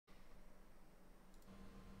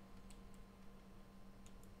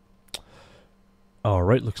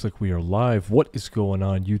Alright, looks like we are live. What is going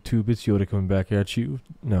on, YouTube? It's Yoda coming back at you.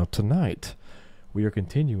 Now, tonight, we are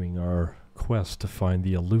continuing our quest to find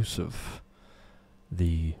the elusive,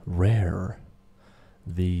 the rare,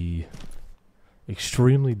 the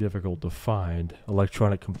extremely difficult to find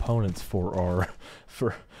electronic components for our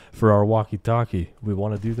for our walkie-talkie. We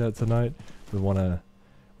want to do that tonight. We want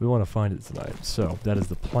to find it tonight. So, that is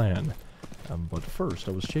the plan. But first,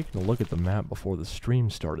 I was taking a look at the map before the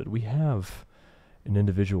stream started. We have an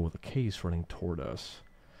individual with a case running toward us.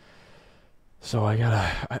 So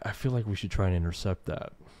I feel like we should try and intercept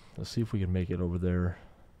that. Let's see if we can make it over there.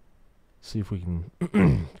 See if we can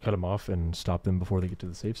cut them off and stop them before they get to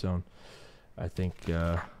the safe zone. I think,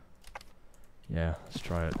 yeah, let's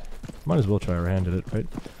try it. Might as well try our hand at it, right?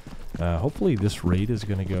 Hopefully this raid is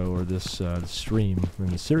going to go, or this stream, and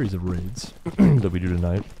the series of raids that we do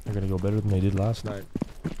tonight are going to go better than they did last night.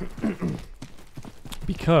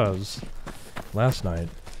 Because last night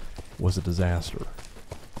was a disaster.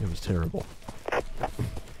 It was terrible.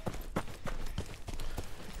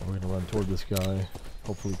 We're going to run toward this guy.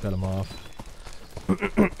 Hopefully cut him off.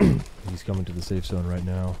 He's coming to the safe zone right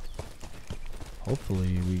now.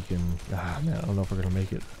 Hopefully we can... man, I don't know if we're going to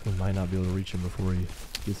make it. We might not be able to reach him before he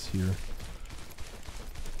gets here.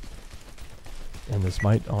 And this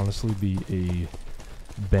might honestly be a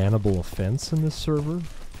bannable offense in this server.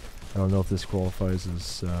 I don't know if this qualifies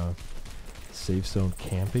as safe zone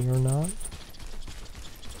camping or not.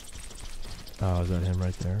 Oh, is that him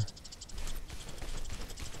right there?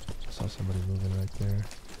 I saw somebody moving right there.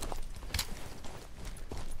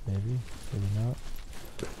 Maybe, maybe not.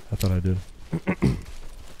 I thought I did.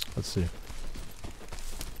 Let's see.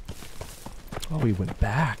 Oh, he went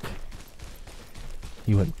back.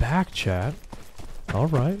 He went back, chat.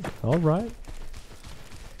 Alright, alright.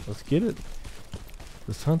 Let's get it.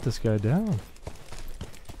 Let's hunt this guy down.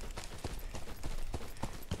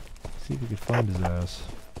 See if we can find his ass.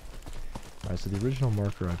 Alright, so the original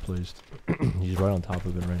marker I placed, he's right on top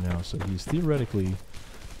of it right now. So he's theoretically,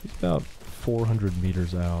 he's about 400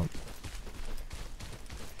 meters out.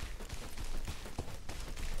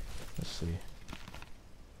 Let's see.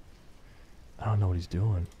 I don't know what he's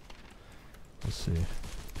doing. Let's see.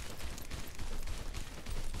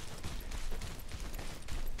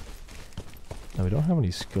 Now we don't have any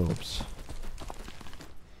scopes.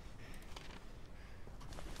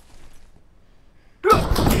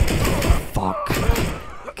 Fuck.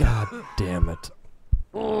 God damn it.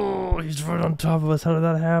 Oh, he's right on top of us. How did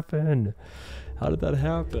that happen? How did that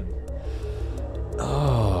happen?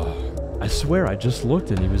 Oh, I swear I just looked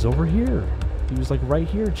and he was over here. He was like right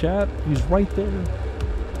here, chat. He was right there.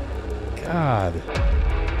 God.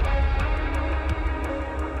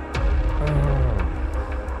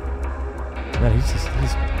 Man,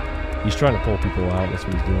 he's trying to pull people out. That's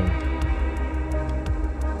what he's doing.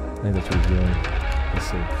 I think that's what he's doing. Let's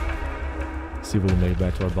see. See if we can make it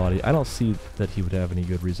back to our body. I don't see that he would have any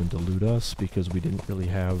good reason to loot us because we didn't really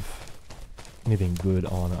have anything good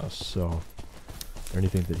on us, so or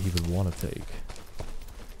anything that he would want to take.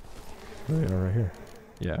 Right here.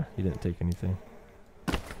 Yeah, he didn't take anything.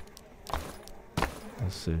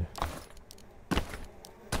 Let's see.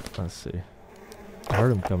 Let's see. I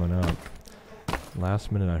heard him coming up.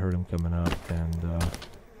 Last minute I heard him coming up and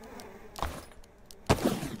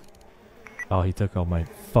oh, he took all my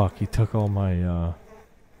he took all my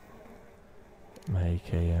my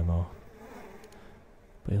AK ammo.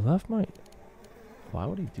 But he left my... Why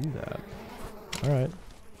would he do that? Alright.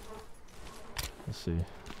 Let's see.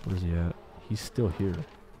 Where's he at? He's still here.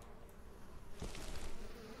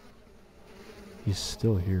 He's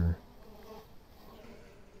still here.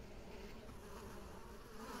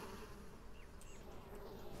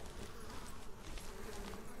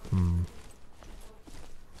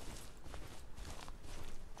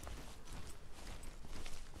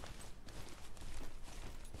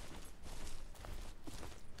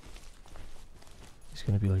 He's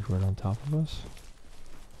gonna be like right on top of us?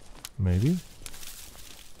 Maybe?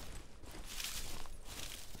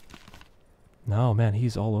 No, man,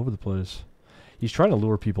 he's all over the place. He's trying to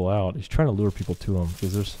lure people out. He's trying to lure people to him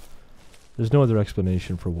because there's no other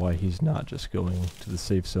explanation for why he's not just going to the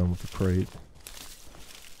safe zone with the crate.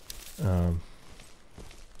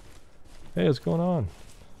 Hey, what's going on?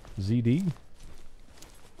 ZD?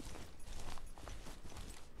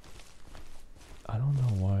 I don't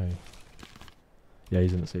know why. Yeah,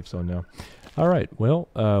 he's in the safe zone now. Alright, well,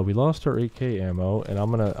 we lost our AK ammo, and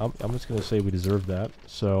I'm just gonna say we deserve that.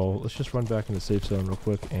 So let's just run back in the safe zone real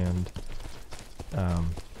quick and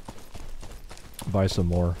buy some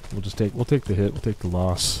more. We'll take the hit, we'll take the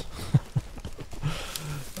loss.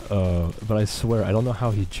 But I swear, I don't know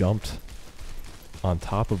how he jumped on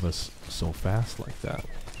top of us so fast like that.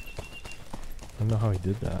 I don't know how he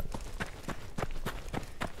did that.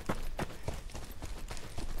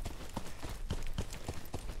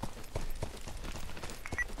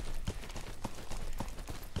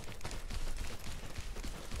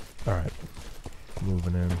 Alright.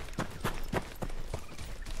 Moving in.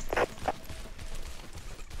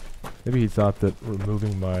 Maybe he thought that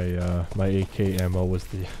removing my my AK ammo was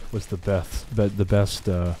the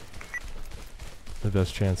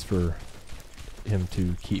best chance for him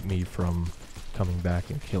to keep me from coming back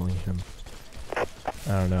and killing him. I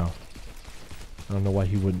don't know. I don't know why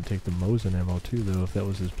he wouldn't take the Mosin ammo too, though, if that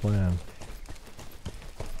was his plan.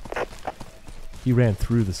 He ran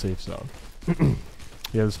through the safe zone.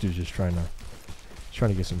 Yeah, this dude's just trying to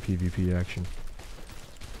get some PvP action.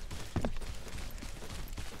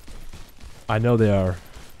 I know they are.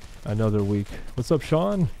 I know they're weak. What's up,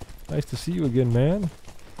 Sean? Nice to see you again, man.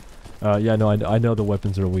 Yeah, no, I know the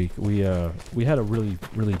weapons are weak. We had a really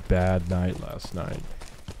bad night last night.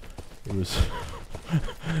 It was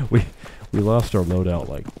we lost our loadout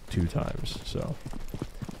like 2 times, so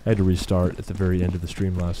I had to restart at the very end of the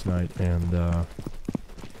stream last night, and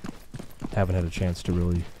haven't had a chance to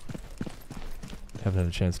really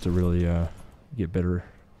get better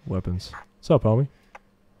weapons. What's up, homie?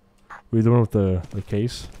 Were you the one with the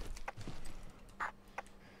case?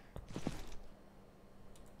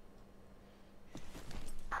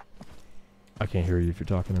 I can't hear you if you're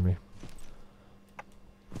talking to me.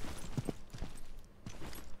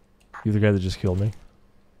 You the guy that just killed me?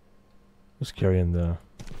 Just carrying the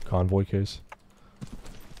convoy case.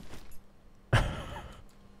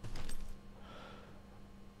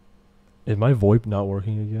 Is my VoIP not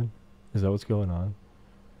working again? Is that what's going on?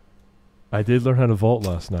 I did learn how to vault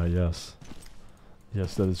last night, yes.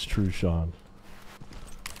 Yes, that is true, Sean.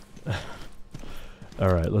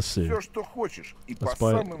 Alright, let's see. Let's buy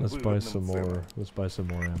some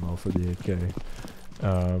more ammo for the AK.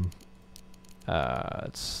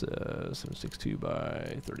 It's 7.62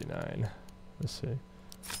 by 39. Let's see.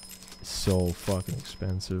 It's so fucking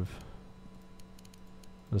expensive.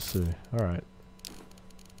 Let's see. Alright.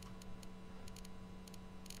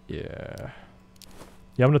 Yeah.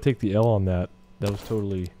 Yeah, I'm gonna take the L on that. That was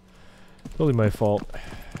totally my fault.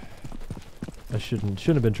 I shouldn't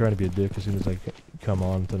have been trying to be a dick as soon as I come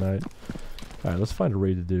on tonight. Alright, let's find a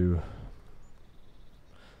raid to do.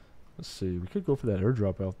 Let's see. We could go for that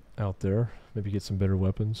airdrop out there. Maybe get some better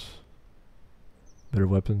weapons. Better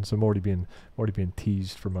weapons. I'm already being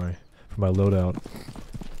teased for my loadout.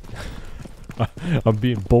 I'm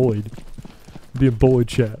being bullied.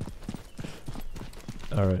 Chat.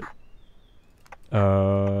 Alright.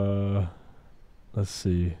 Let's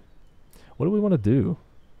see. What do we want to do?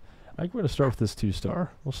 I think we're gonna start with this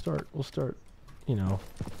 2-star. We'll start, you know,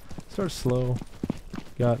 start slow.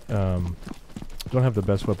 Got, don't have the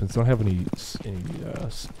best weapons. Don't have any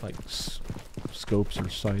like scopes or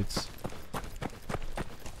sights.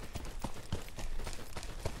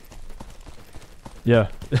 Yeah.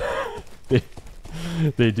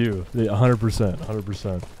 They do. They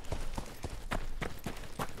 100%.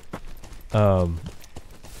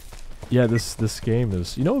 Yeah, this game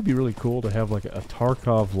is, you know, it would be really cool to have like a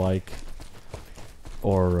Tarkov-like,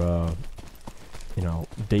 or you know,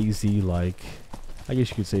 DayZ-like. I guess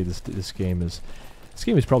you could say this game is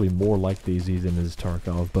probably more like DayZ than it is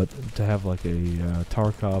Tarkov, but to have like a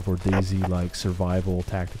Tarkov or DayZ-like survival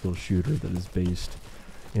tactical shooter that is based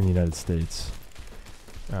in the United States,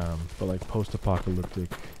 but like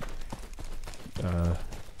post-apocalyptic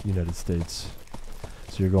United States.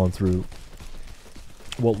 So you're going through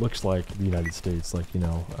what looks like the United States, like, you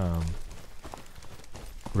know,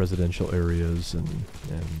 residential areas and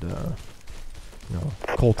you know,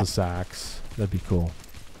 cul-de-sacs. That'd be cool.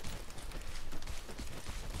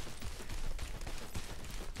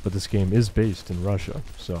 But this game is based in Russia,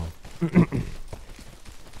 so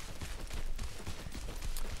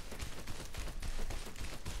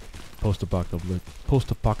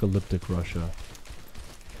post-apocalyptic Russia.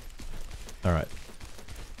 All right.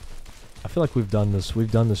 I feel like we've done this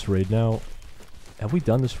raid now. Have we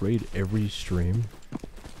done this raid every stream?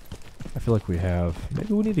 I feel like we have.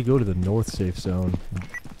 Maybe we need to go to the north safe zone.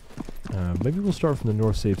 Maybe we'll start from the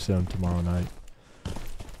north safe zone tomorrow night.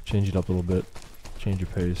 Change it up a little bit. Change your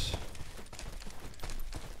pace.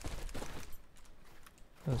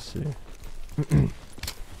 Let's see.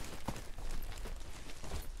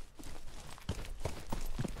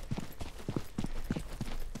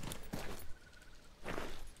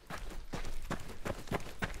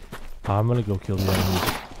 I'm gonna go kill the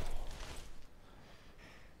enemies.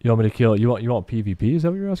 You want me to kill? You want PvP? Is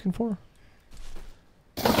that what you're asking for?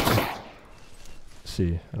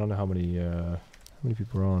 see. I don't know how many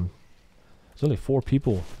people are on. There's only 4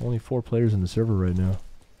 people. Only 4 players in the server right now.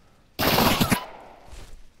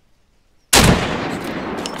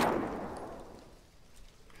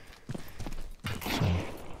 So.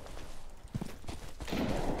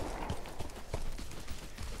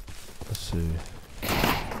 Let's see.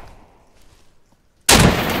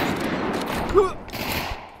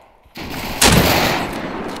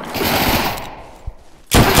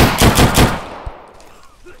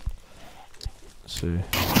 See. Going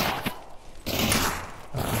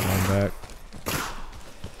back.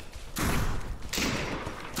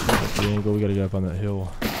 That's the angle. We gotta get up on that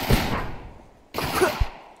hill.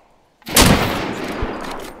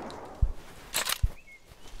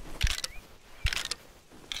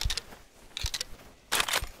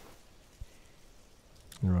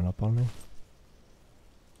 You run up on me?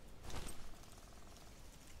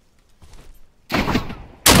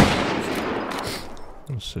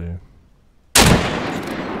 Let's see.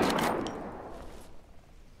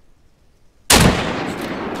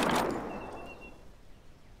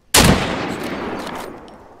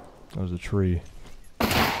 That was a tree.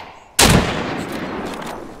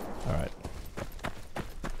 Alright.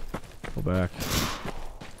 Go back.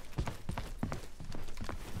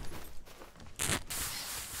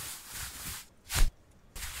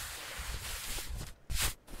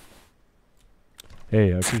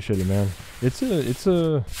 Hey, I appreciate it, man. It's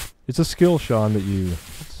a skill, Sean, that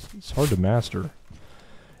it's hard to master.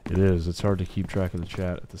 It is. It's hard to keep track of the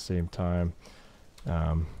chat at the same time.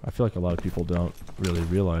 I feel like a lot of people don't really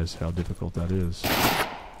realize how difficult that is.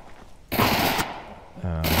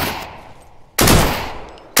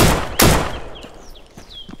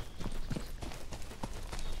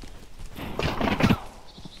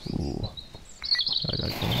 Ooh. I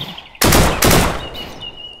got him.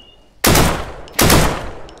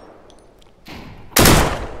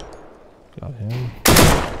 Got him.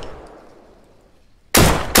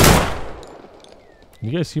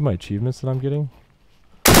 You guys see my achievements that I'm getting?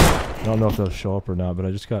 I don't know if they'll show up or not, but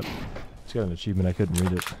I just got an achievement. I couldn't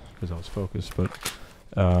read it because I was focused, but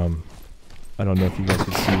I don't know if you guys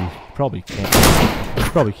can see. You probably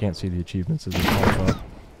can't see the achievements as they pop up.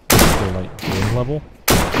 They're like game level.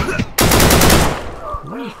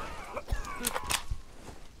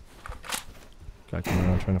 Guy coming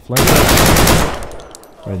around trying to flank me.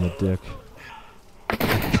 Right in the dick.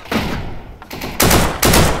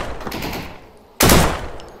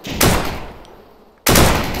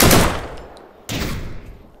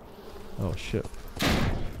 Oh shit.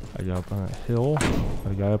 I got up on that hill.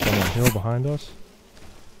 Got a guy up on that hill behind us.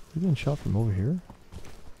 We getting shot from over here?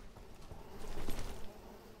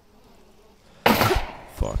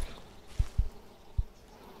 Fuck.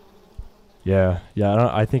 Yeah,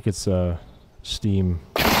 I think it's a Steam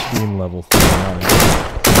level thing, not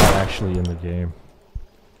actually in the game.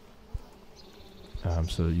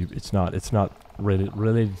 So it's not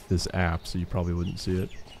related to this app, so you probably wouldn't see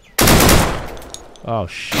it. Oh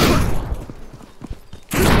shit.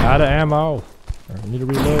 Out of ammo. I need to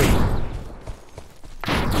reload.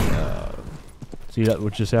 See that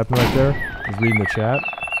what just happened right there? I was reading the chat.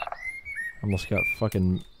 Almost got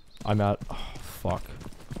fucking... I'm out. Oh, fuck.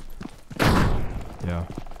 Yeah.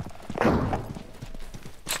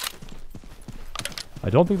 I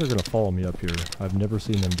don't think they're gonna follow me up here. I've never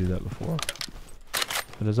seen them do that before.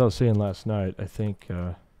 But as I was saying last night, I think...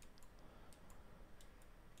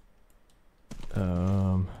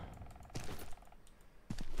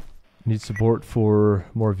 need support for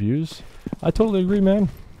more views. I totally agree, man.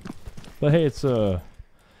 But hey, it's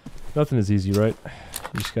nothing is easy, right?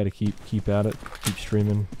 You just got to keep at it, keep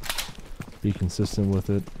streaming, be consistent with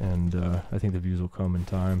it, and I think the views will come in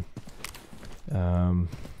time.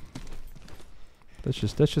 That's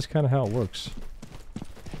just kind of how it works.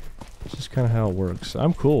 It's just kind of how it works.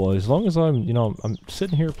 I'm cool as long as I'm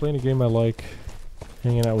sitting here playing a game I like,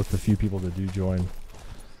 hanging out with the few people that do join.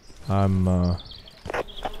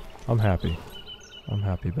 I'm happy. I'm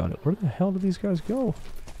happy about it. Where the hell did these guys go?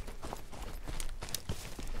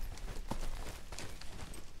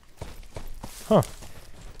 Huh.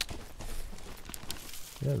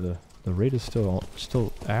 Yeah, the raid is still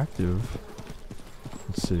active.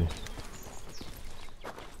 Let's see.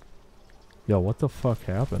 Yo, what the fuck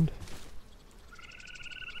happened?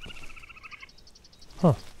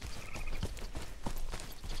 Huh.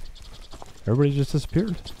 Everybody just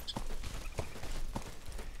disappeared.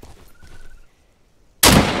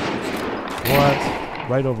 What?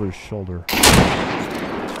 Right over his shoulder.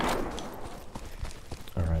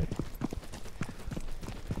 Alright.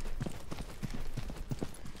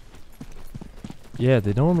 Yeah,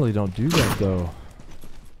 they normally don't do that though.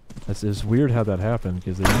 It's weird how that happened,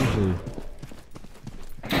 because they usually...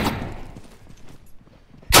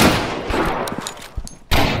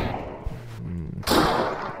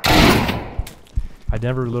 I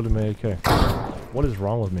never reloaded my AK. What is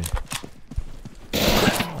wrong with me?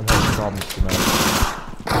 I'm having problems tonight.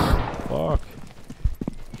 Fuck.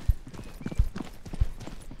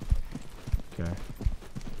 Okay.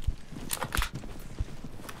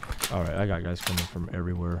 Alright, I got guys coming from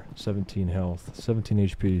everywhere. 17 health, 17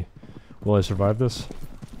 HP. Will I survive this?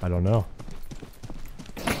 I don't know.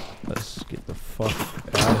 Let's get the fuck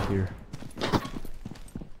out of here.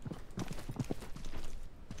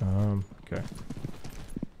 Okay.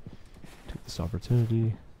 Take this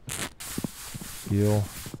opportunity. Heal.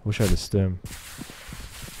 Wish I had a stim.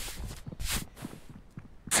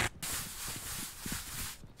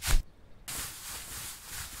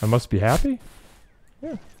 I must be happy?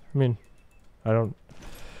 Yeah. I mean, I don't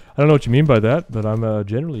know what you mean by that, but I'm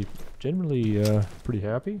generally pretty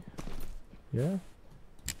happy. Yeah.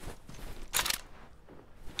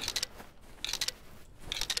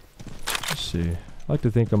 Let's see. I like to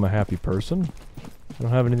think I'm a happy person. I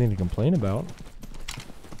don't have anything to complain about.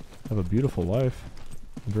 I have a beautiful life.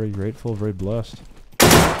 I'm very grateful, very blessed.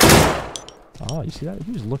 Ah, you see that?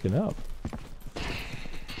 He was looking up.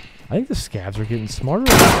 I think the scavs are getting smarter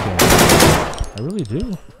in this game. I really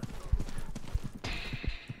do.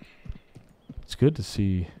 It's good to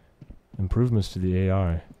see improvements to the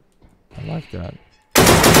AI. I like that.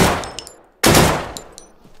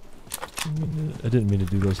 I didn't mean to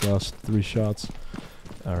do those last 3 shots.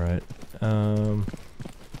 Alright. I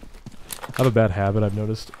have a bad habit, I've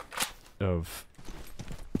noticed, of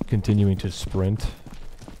continuing to sprint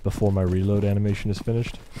before my reload animation is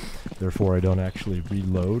finished. Therefore, I don't actually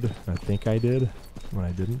reload. I think I did, when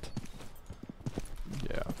I didn't.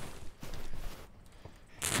 Yeah.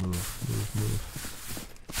 Move, move, move.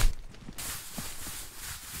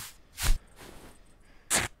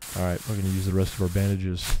 Alright, we're going to use the rest of our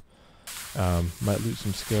bandages. Might loot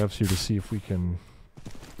some scavs here to see if we can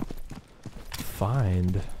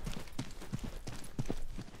find...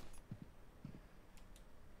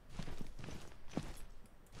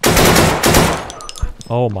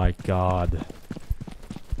 Oh my god.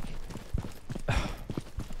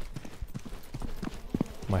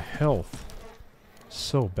 My health.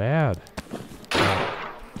 So bad.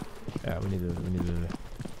 Yeah, we need to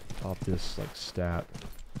pop this like stat.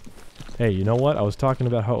 Hey, you know what? I was talking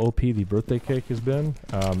about how OP the birthday cake has been.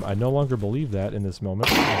 I no longer believe that in this moment,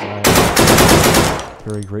 because I am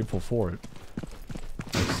very grateful for it.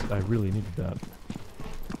 I really needed that.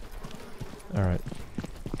 Alright.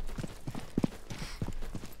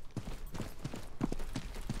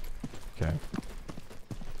 Okay.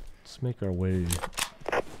 Let's make our way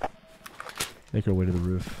to the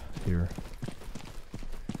roof here.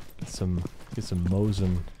 Get some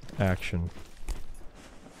Mosin action.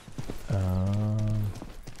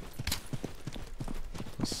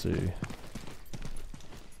 Let's see.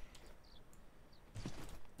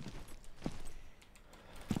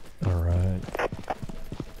 All right.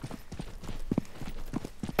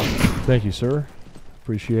 Thank you, sir.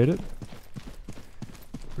 Appreciate it.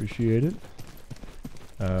 Appreciate it.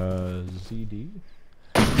 ZD.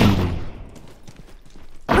 ZD.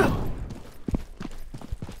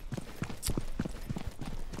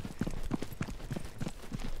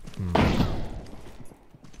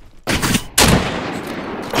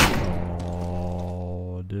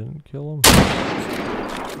 Oh, didn't kill him.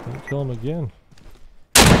 Didn't kill him again.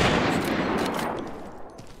 Did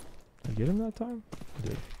I get him that time? I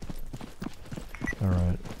did.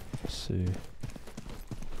 Alright. Let's see.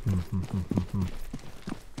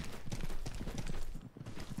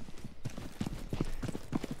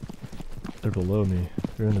 They're below me.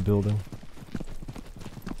 They're in the building.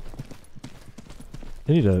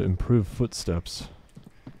 I need to improve footsteps.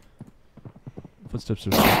 Footsteps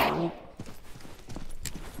are... Oh.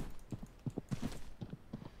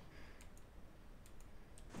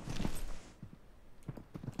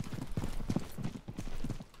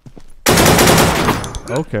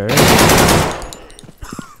 Okay.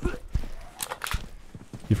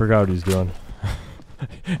 He forgot what he's doing.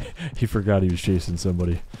 He forgot he was chasing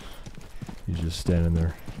somebody. He's just standing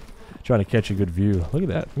there, trying to catch a good view. Look at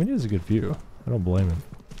that. I mean, it is a good view. I don't blame him.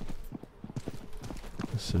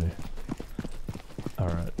 Let's see.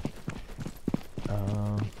 Alright.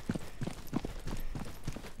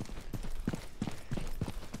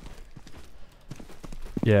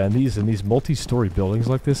 Yeah, and these multi-story buildings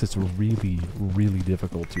like this, it's really, really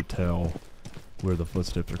difficult to tell where the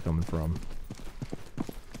footsteps are coming from.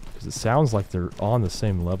 Because it sounds like they're on the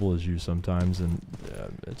same level as you sometimes, and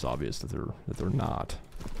it's obvious that they're not.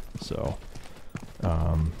 So,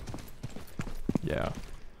 yeah.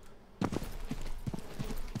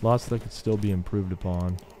 Lots that could still be improved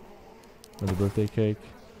upon. Another birthday cake.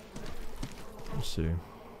 Let's see.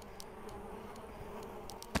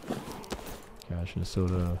 Cash and a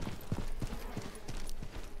soda.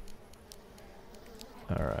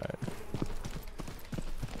 Alright.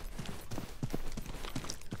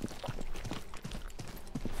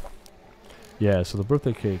 Yeah, so the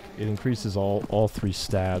birthday cake, it increases all three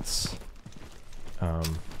stats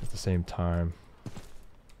at the same time.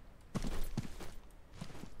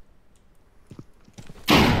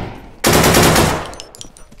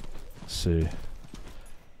 Let's see.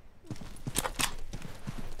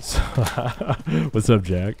 So what's up,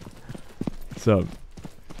 Jack? What's up?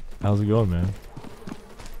 How's it going, man?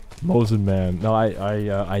 Mosin, man. No,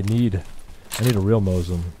 I need a real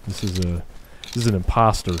Mosin. This is an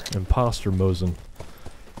imposter Mosin.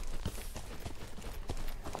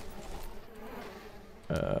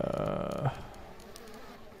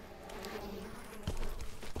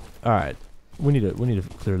 All right, we need to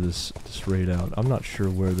clear this raid out. I'm not sure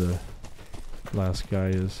where the last guy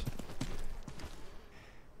is.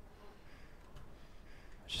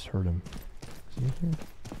 I just heard him. Is he in here?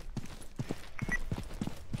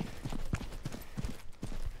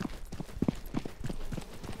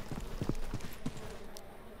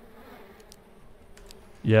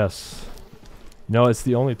 Yes. No, it's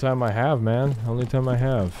the only time I have, man. Only time I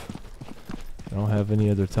have. I don't have any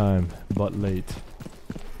other time but late.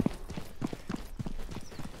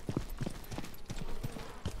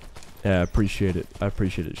 Yeah, I appreciate it. I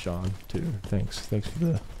appreciate it, Sean, too. Thanks. Thanks for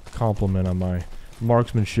the compliment on my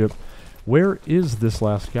marksmanship. Where is this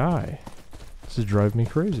last guy? This is driving me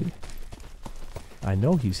crazy. I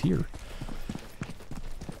know he's here.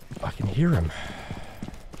 I can hear him.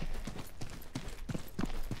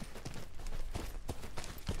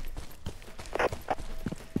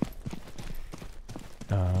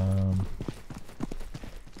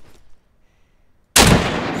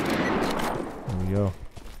 There we go.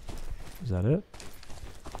 Is that it?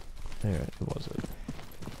 There, it was it.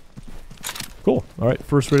 Cool. Alright,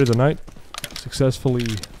 first raid of the night. Successfully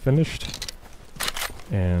finished.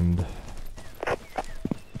 And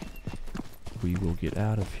we will get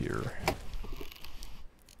out of here.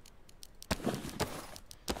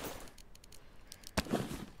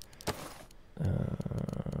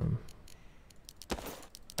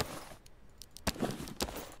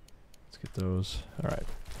 Let's get those. Alright.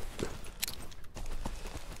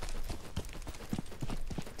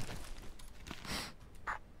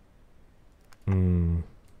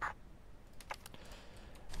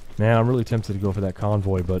 Man, I'm really tempted to go for that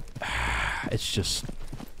convoy, but it's just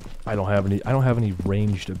I don't have any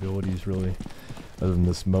ranged abilities really, other than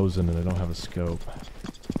this Mosin, and I don't have a scope.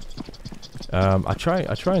 I try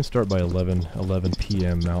and start by 11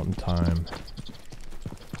 p.m. Mountain Time.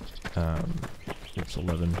 It's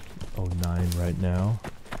 11:09 right now.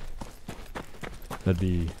 That'd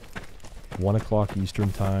be 1 o'clock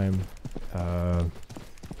Eastern Time. I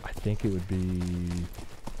think it would be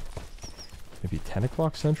maybe 10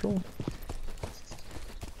 o'clock Central?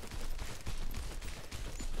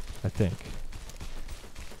 I think.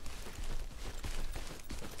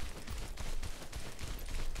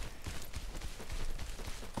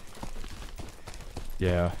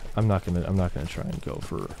 Yeah, I'm not gonna try and go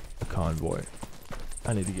for a convoy.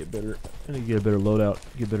 I need to get better. I need to get a better loadout,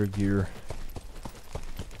 get better gear.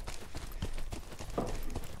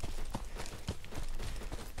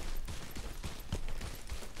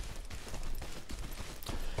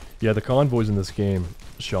 Yeah, the convoys in this game,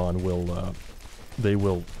 Sean, will they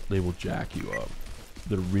will jack you up.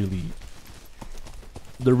 They're really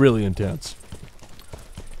intense.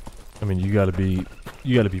 I mean, you gotta be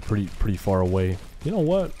pretty far away. You know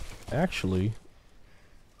what? Actually,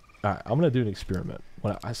 I'm gonna do an experiment.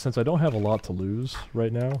 Since I don't have a lot to lose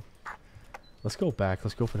right now, let's go back.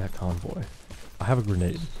 Let's go for that convoy. I have a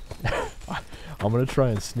grenade. I'm gonna try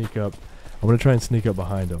and sneak up. I'm gonna try and sneak up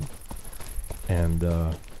behind him, and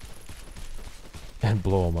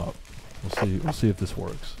blow him up. We'll see if this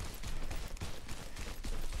works.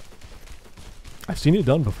 I've seen it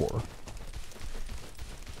done before.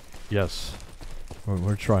 Yes. We're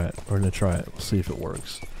gonna try it. We're gonna try it. We'll see if it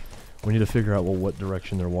works. We need to figure out what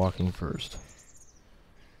direction they're walking first.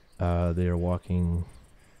 They are walking...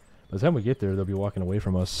 By the time we get there, they'll be walking away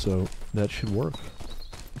from us, so that should work.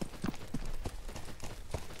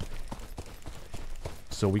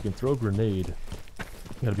 So we can throw a grenade.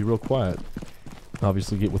 Gotta be real quiet.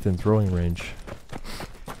 Obviously get within throwing range.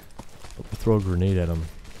 But we'll throw a grenade at them.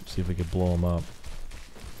 See if we can blow them up.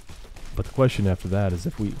 But the question after that is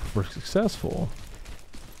if we're successful,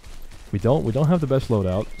 We don't have the best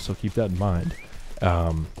loadout, so keep that in mind.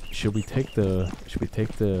 Should we take the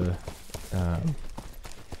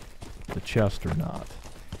chest or not?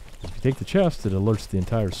 If you take the chest, it alerts the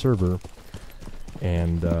entire server,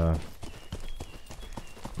 and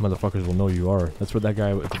motherfuckers will know you are. That's what that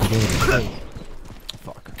guy at the beginning of the stream.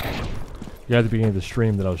 Fuck. The guy at the beginning of the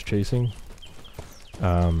stream that I was chasing.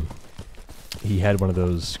 He had one of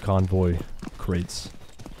those convoy crates.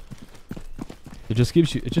 It just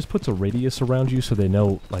gives you, it just puts a radius around you so they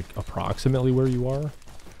know like approximately where you are,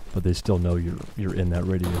 but they still know you're in that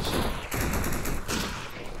radius.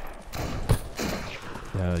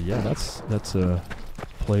 Yeah, that's a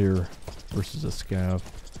player versus a scav.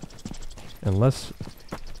 Unless,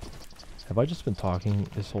 have I just been talking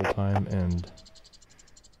this whole time? And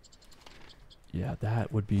yeah,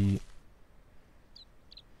 that would be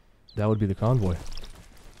the convoy.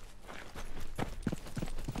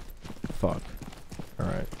 Fuck.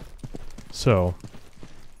 Alright. So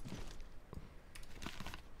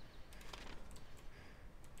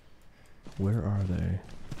where are they?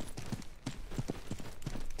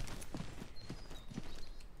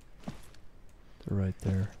 They're right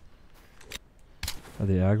there. Are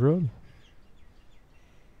they aggroed?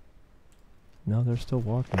 No, they're still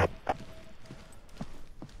walking.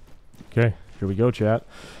 Okay, here we go, chat.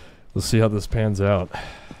 Let's see how this pans out.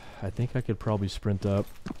 I think I could probably sprint up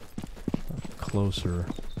closer.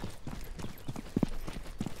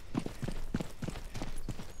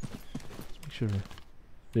 Make sure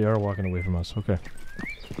they are walking away from us. Okay.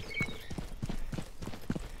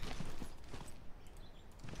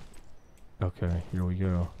 Okay, here we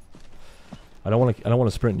go. I don't want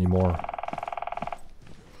to sprint anymore.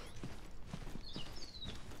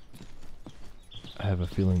 I have a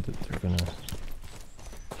feeling that they're gonna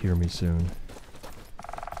hear me soon.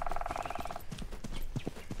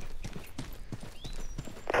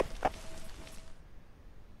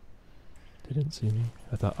 They didn't see me.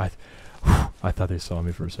 I thought they saw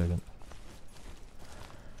me for a second.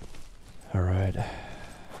 All right.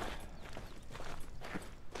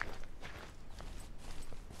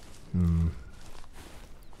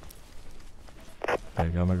 Okay, I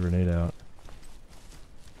got my grenade out.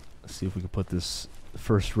 Let's see if we can put this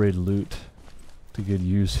first raid loot to good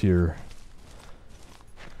use here.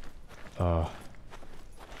 Oh,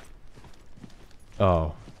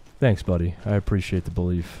 thanks, buddy. I appreciate the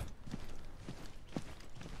belief.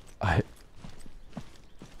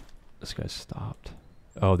 This guy stopped.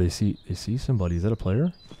 Oh, they see somebody. Is that a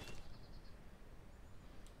player?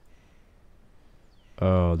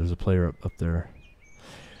 Oh, there's a player up there.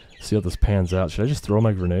 See how this pans out. Should I just throw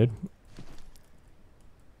my grenade?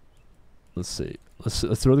 Let's see. Let's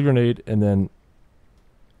throw the grenade and then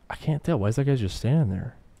I can't tell. Why is that guy just standing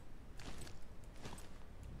there?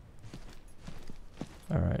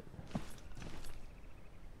 All right.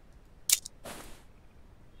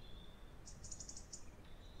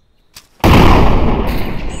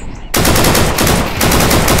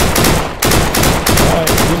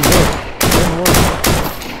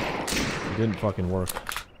 It didn't fucking work.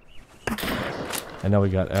 And now we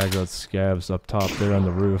got aggro scavs up top there on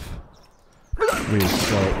the roof.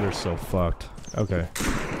 We're so fucked. Okay.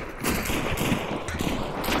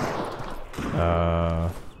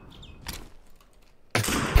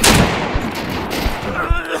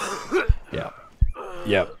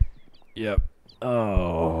 Yep.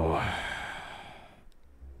 Oh.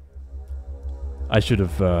 I should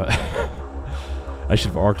have I should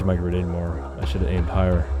have arced my grenade more. I should have aimed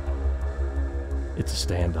higher. It's a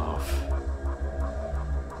standoff.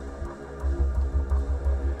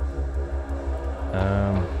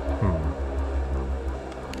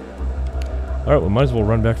 Alright, we might as well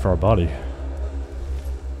run back for our body.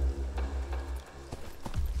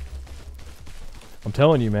 I'm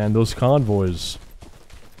telling you, man, those convoys,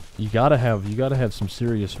 you gotta have some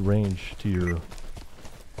serious range to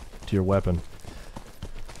your weapon.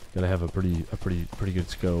 Gotta have a pretty good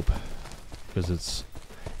scope, because it's,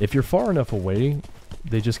 if you're far enough away,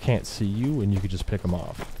 they just can't see you, and you could just pick them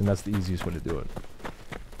off, and that's the easiest way to do it.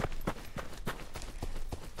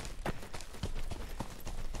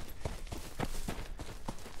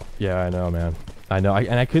 Yeah, I know, man. I know,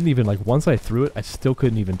 and I couldn't even, like, once I threw it, I still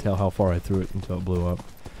couldn't even tell how far I threw it until it blew up.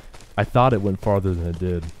 I thought it went farther than it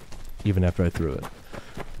did, even after I threw it.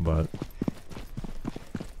 But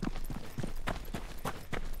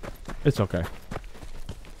it's okay.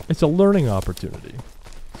 It's a learning opportunity.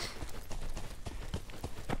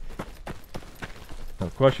 Now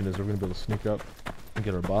the question is, are we going to be able to sneak up and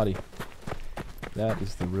get our body? That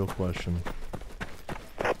is the real question.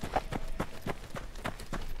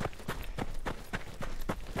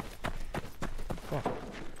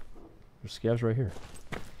 Scavs right here.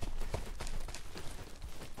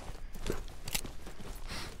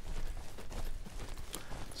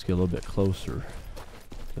 Let's get a little bit closer.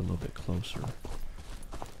 Get a little bit closer.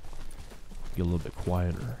 Get a little bit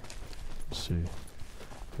quieter. Let's see.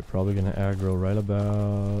 You're probably gonna aggro right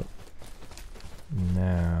about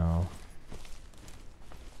now.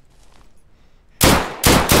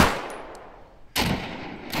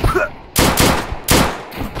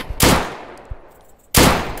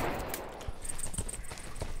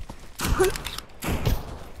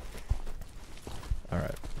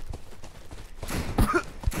 Alright.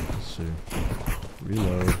 Let's see.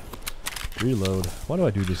 Reload. Reload. Why do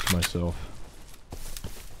I do this to myself?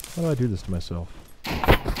 Why do I do this to myself?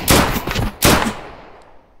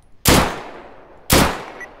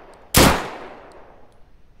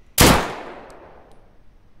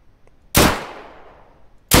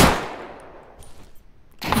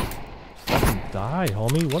 Fucking die,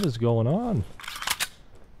 homie. What is going on?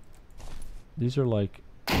 These are like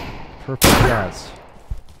perfect shots.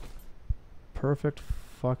 Perfect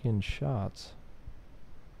fucking shots.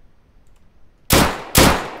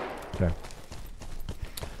 Okay.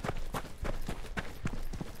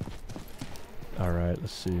 Alright,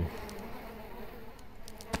 let's see.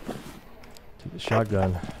 Take the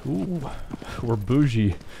shotgun. Ooh, we're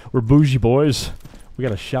bougie. We're bougie, boys. We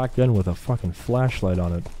got a shotgun with a fucking flashlight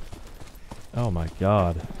on it. Oh my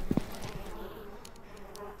god.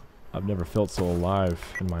 I've never felt so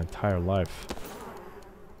alive in my entire life.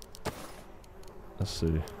 Let's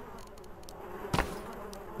see.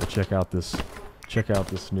 We'll check out this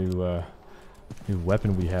new new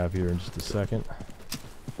weapon we have here in just a second.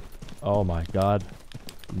 Oh my god.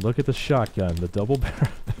 Look at the shotgun, the double barrel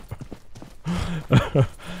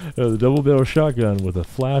the double barrel shotgun with a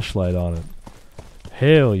flashlight on it.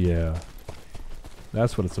 Hell yeah.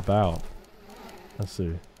 That's what it's about. Let's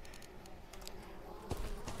see.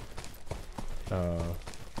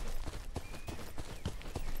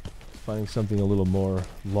 Finding something a little more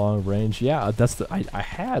long range. Yeah, that's the I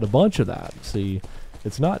had a bunch of that. See,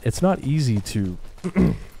 it's not easy to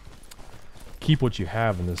keep what you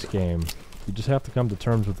have in this game. You just have to come to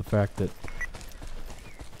terms with the fact that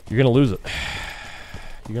you're gonna lose it.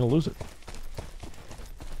 You're gonna lose it.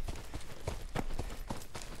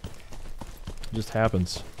 It just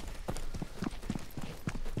happens.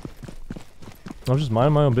 I was just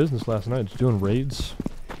minding my own business last night, just doing raids,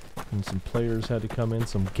 and some players had to come in,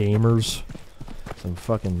 some gamers, some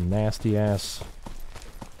fucking nasty ass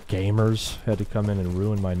gamers had to come in and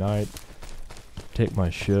ruin my night, take my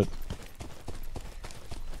shit.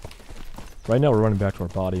 Right now we're running back to our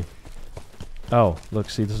body. Oh, look,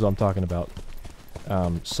 see, this is what I'm talking about.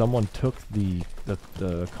 Someone took the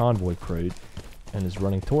convoy crate and is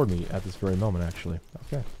running toward me at this very moment, actually.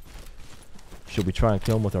 Okay. Should we try and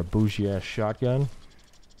kill him with our bougie ass shotgun?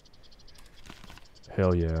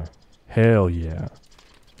 Hell yeah. Hell yeah.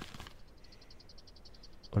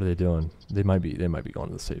 What are they doing? They might be going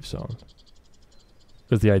to the safe zone.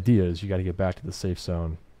 Because the idea is you got to get back to the safe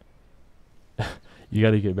zone. You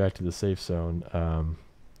got to get back to the safe zone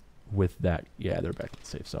with that. Yeah, they're back to the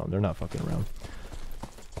safe zone. They're not fucking around.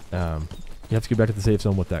 You have to get back to the safe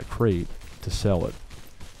zone with that crate to sell it.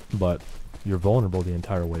 But you're vulnerable the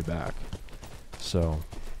entire way back. So,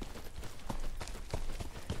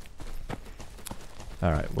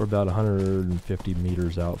 alright, we're about 150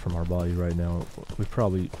 meters out from our body right now. We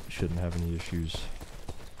probably shouldn't have any issues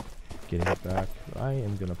getting it back. I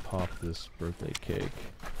am going to pop this birthday cake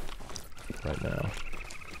right now.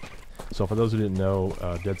 So for those who didn't know,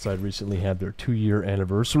 Deadside recently had their 2-year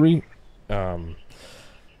anniversary. And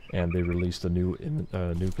they released a new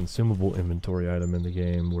consumable inventory item in the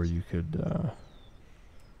game where you could...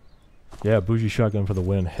 yeah, bougie shotgun for the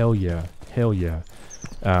win. Hell yeah. Hell yeah.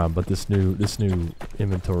 But this new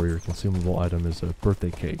inventory or consumable item is a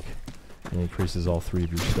birthday cake. And it increases all 3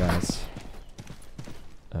 of your stats.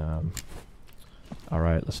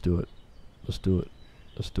 Alright, let's do it. Let's do it.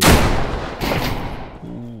 Let's do it.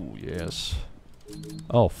 Ooh, yes.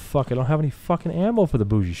 Oh, fuck, I don't have any fucking ammo for the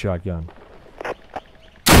bougie shotgun.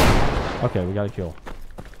 Okay, we gotta kill.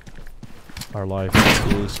 Our life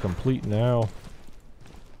is complete now.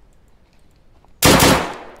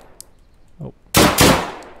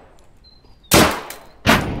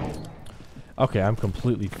 Okay, I'm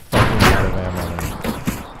completely fucking out of ammo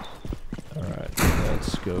now. Alright,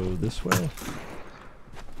 let's go this way.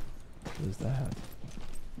 What is that?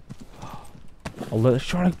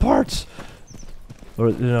 Electronic parts!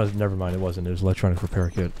 Or, no, never mind, it wasn't. It was electronic repair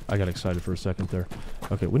kit. I got excited for a second there.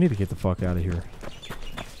 Okay, we need to get the fuck out of here.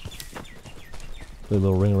 Play a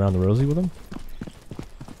little ring around the rosy with him.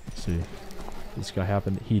 Let's see. This guy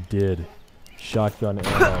happened. He did shotgun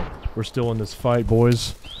ammo. We're still in this fight,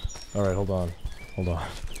 boys. Alright, hold on. Hold on.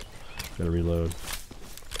 Gotta reload.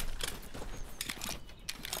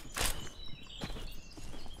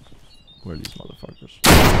 Where are these motherfuckers?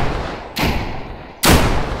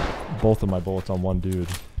 Both of my bullets on one dude.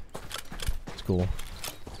 It's cool.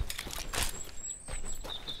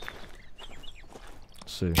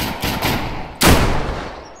 Let's see.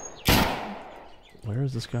 Where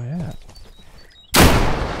is this guy at?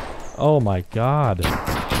 Oh my god.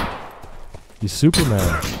 He's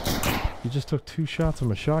Superman. He just took 2 shots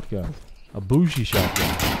from a shotgun. A bougie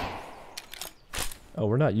shotgun. Oh,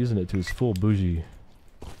 we're not using it to its full bougie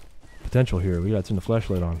potential here. We gotta turn the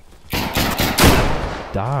flashlight on.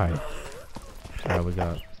 Die. Alright, we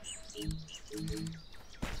got.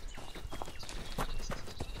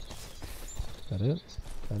 That it?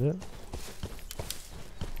 That it?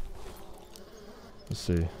 Let's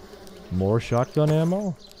see. More shotgun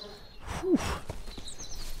ammo? Whew.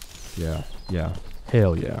 Yeah, yeah.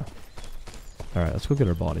 Hell yeah. Alright, let's go get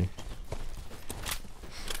our body.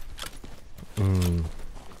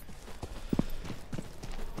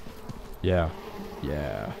 Yeah.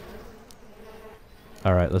 Yeah.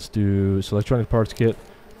 Alright, let's do... So electronic parts kit.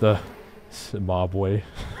 The mob way.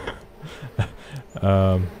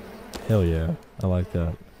 Hell yeah. I like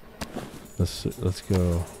that. Let's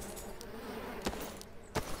go.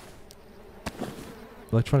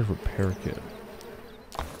 Electronic repair kit.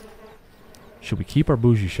 Should we keep our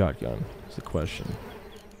bougie shotgun? Is the question.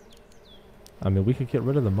 I mean, we could get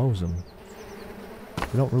rid of the Mosin.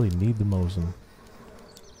 We don't really need the Mosin.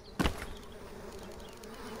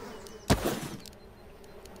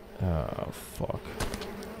 Oh, fuck.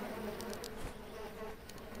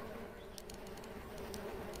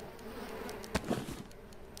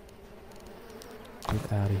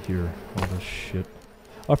 Get out of here. All this shit.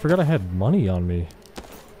 Oh, I forgot I had money on me.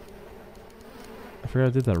 I forgot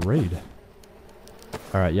I did that raid.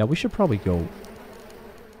 Alright, yeah, we should probably go...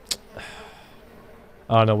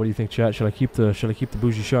 I don't know, what do you think, chat? Should I keep the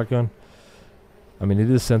bougie shotgun? I mean, it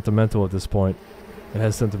is sentimental at this point. It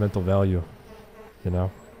has sentimental value. You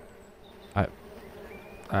know?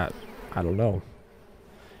 I don't know.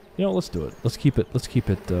 You know, let's do it. Let's keep it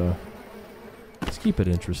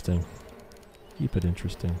interesting. Keep it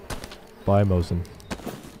interesting. Bye, Mosin.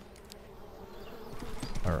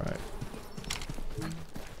 Alright.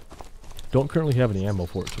 Don't currently have any ammo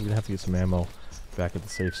for it, so we're gonna have to get some ammo back at the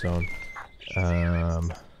safe zone.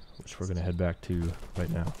 Which we're gonna head back to right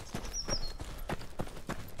now.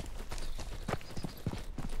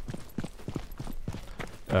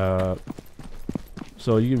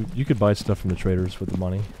 So you could buy stuff from the traders with the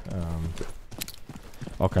money,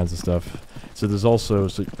 all kinds of stuff. So there's also,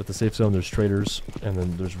 so at the safe zone there's traders, and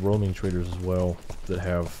then there's roaming traders as well that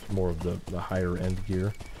have more of the higher end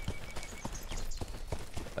gear.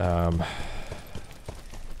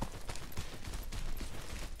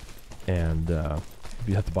 And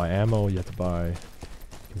you have to buy ammo, you have to buy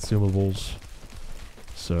consumables.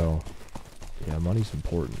 So yeah, money's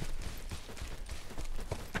important.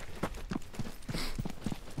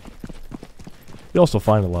 You also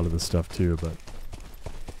find a lot of this stuff too, but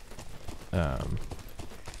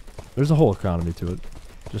there's a whole economy to it,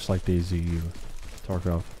 just like DayZ or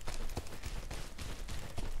Tarkov.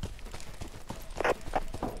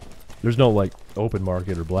 There's no like open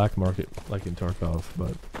market or black market like in Tarkov,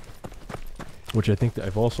 but which I think that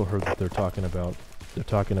I've also heard that they're talking about. They're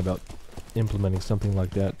talking about implementing something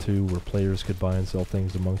like that too, where players could buy and sell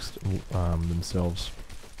things amongst themselves,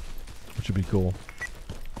 which would be cool.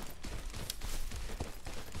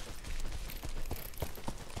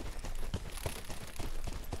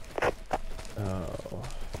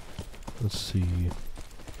 Let's see.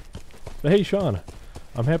 But hey, Sean,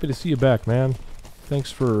 I'm happy to see you back, man.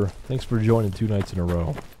 Thanks for joining 2 nights in a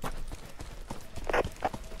row.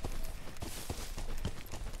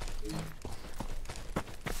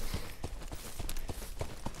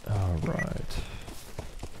 All right.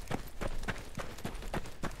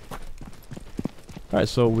 All right.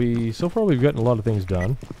 So far we've gotten a lot of things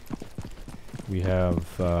done. We have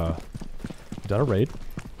done a raid,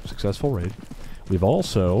 successful raid. We've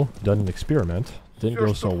also done an experiment. Didn't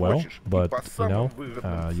go so well, but you know,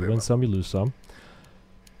 you win some, you lose some.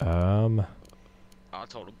 I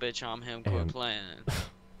told a bitch I'm him, quit playing.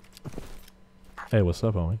 Hey, what's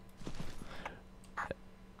up, homie?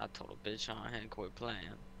 I told a bitch I'm him, quit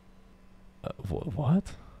playing. What?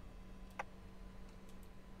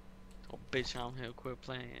 Told a bitch I'm him, quit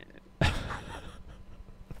playing.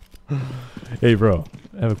 Hey, bro,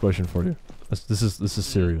 I have a question for you. This is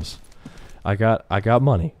serious. I got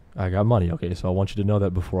money. I got money. Okay, so I want you to know that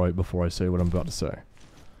before I say what I'm about to say.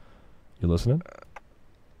 You listening?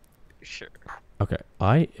 Sure. Okay.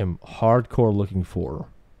 I am hardcore looking for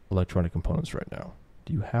electronic components right now.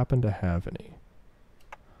 Do you happen to have any?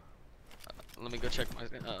 Let me go check my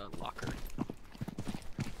locker.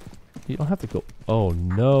 You don't have to go. Oh,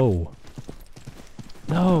 no.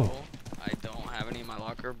 No. I don't have any in my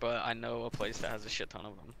locker, but I know a place that has a shit ton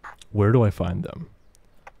of them. Where do I find them?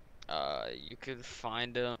 You could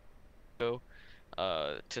find them. Go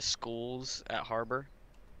to schools at Harbor.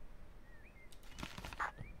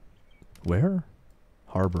 Where?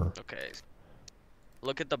 Harbor. Okay.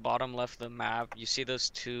 Look at the bottom left of the map. You see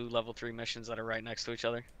those 2 level 3 missions that are right next to each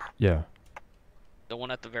other? Yeah. The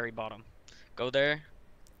one at the very bottom. Go there.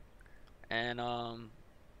 And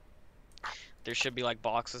there should be like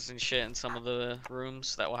boxes and shit in some of the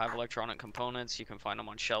rooms that will have electronic components. You can find them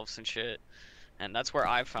on shelves and shit. And that's where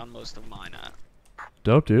I found most of mine at.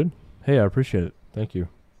 Dope, dude. Hey, I appreciate it. Thank you.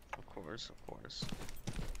 Of course, of course.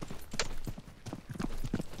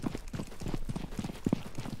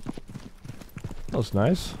 That was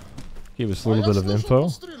nice. Gave us a little bit of info.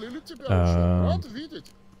 Let's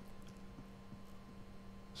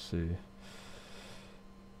see.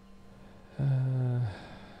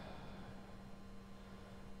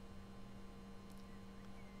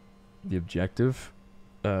 The objective.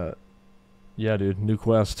 Yeah, dude. New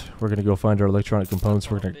quest. We're gonna go find our electronic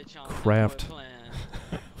components. We're gonna craft.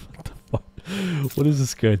 What the fuck? What is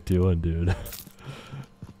this guy doing, dude?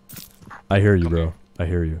 I hear you, bro. I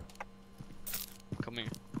hear you. Come here.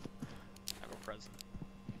 I have a present.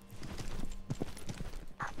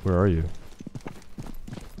 Where are you?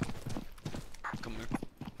 Come here.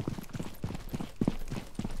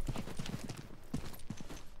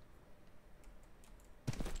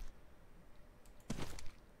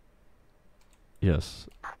 Yes.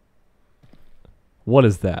 What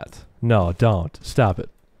is that? No, don't. Stop it.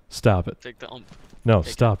 Stop it. Take the No,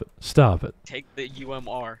 take stop it. Stop it. Take the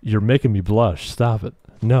UMR. You're making me blush. Stop it.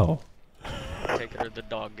 No. Take it or the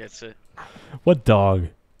dog gets it. What dog?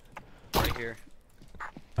 Right here.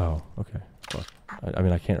 Oh, okay. Fuck. I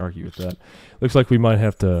mean, I can't argue with that. Looks like we might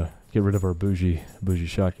have to get rid of our bougie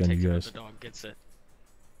shotgun, Take you it or guys. the dog gets it.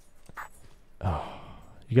 Oh,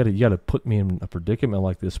 you gotta put me in a predicament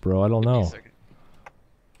like this, bro. I don't Give me a know. second.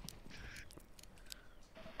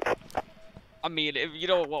 I mean, if you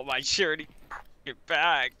don't want my shirt, get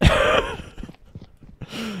back.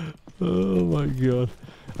 Oh my god.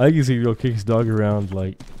 I think he's gonna go kick his dog around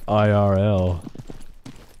like IRL.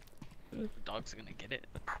 The dog's gonna get it.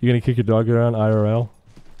 You gonna kick your dog around IRL?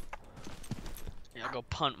 Yeah, I'll go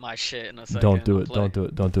punt my shit in a second. Don't do and it. play. Don't do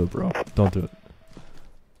it. Don't do it, bro. Don't do it.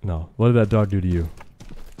 No. What did that dog do to you?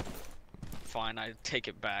 Fine, I take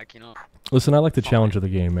it back, you know. Listen, I like the challenge of the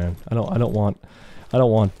game, man. I don't want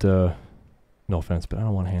no offense, but I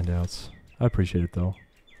don't want handouts. I appreciate it though.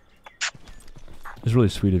 It's really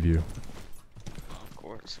sweet of you. Of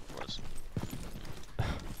course, of course.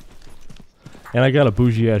 And I got a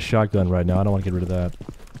bougie ass shotgun right now. I don't want to get rid of that.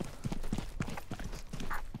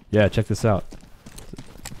 Yeah, check this out.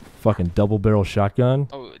 Fucking double barrel shotgun.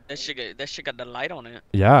 Oh, that shit got the light on it.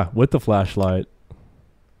 Yeah, with the flashlight.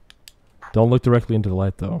 Don't look directly into the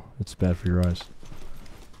light though. It's bad for your eyes.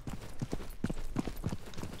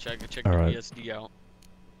 Check All your right. ESD out.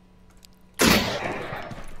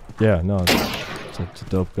 Yeah, no, it's a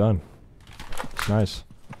dope gun. It's nice.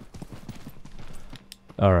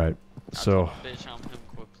 All right, so Bitch, I'm him.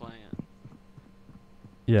 Quit playing.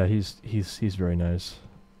 yeah, he's very nice.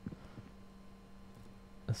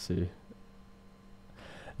 Let's see.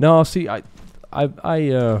 No, see, I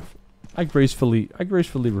gracefully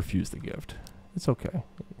refuse the gift. It's okay.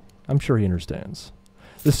 I'm sure he understands.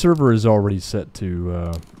 The server is already set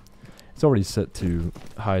to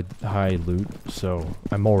high loot, so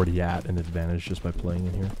I'm already at an advantage just by playing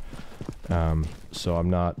in here. So I'm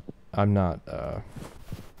not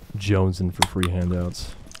jonesing for free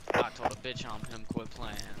handouts. I told a bitch I'm him. Quit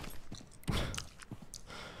playing.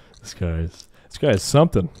 This guy is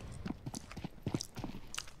something.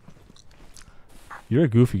 You're a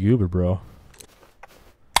goofy goober, bro.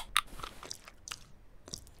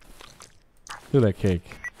 Look at that cake.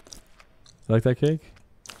 You like that cake?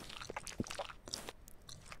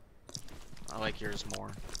 I like yours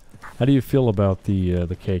more. How do you feel about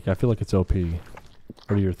the cake? I feel like it's OP.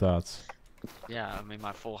 What are your thoughts? Yeah, I mean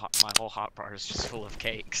my whole hot bar is just full of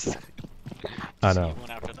cakes. I Just know. eat one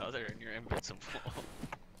after the other, and you're invincible.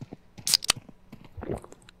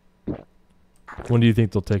 When do you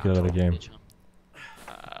think they'll take it out of the game?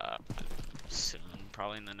 Soon,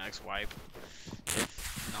 probably in the next wipe.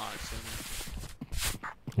 If not soon.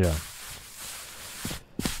 Yeah.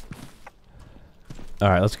 All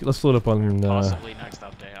right, let's load up on. Possibly next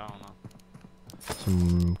update. I don't know.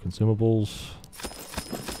 some consumables.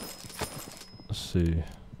 Let's see.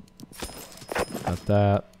 Got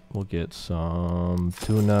that. We'll get some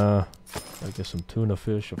tuna. Gotta get some tuna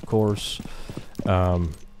fish, of course.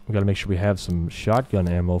 We gotta make sure we have some shotgun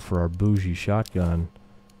ammo for our bougie shotgun.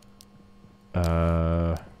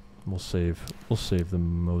 We'll save the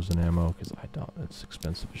Mosin ammo because I don't. It's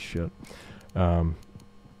expensive as shit. Wait a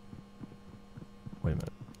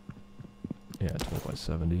minute. Yeah,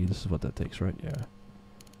 20x70. This is what that takes, right? Yeah.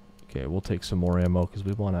 Okay, we'll take some more ammo because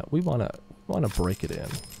we wanna break it in.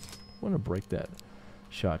 We wanna break that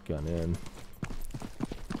shotgun in.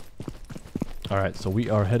 All right, so we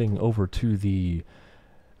are heading over to the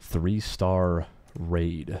 3-star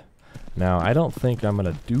raid. Now, I don't think I'm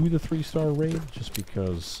gonna do the 3-star raid just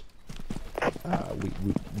because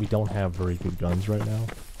we don't have very good guns right now.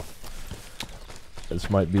 This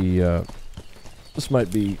might be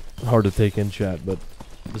hard to take in, chat, but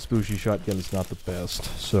this bougie shotgun is not the best.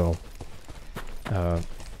 So,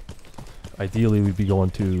 ideally, we'd be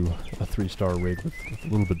going to a 3-star raid with a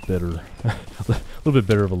little bit better, a little bit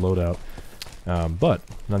better of a loadout. But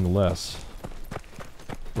nonetheless,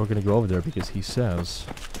 we're gonna go over there because he says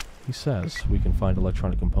we can find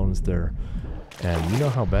electronic components there, and you know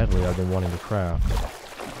how badly I've been wanting to craft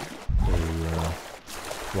a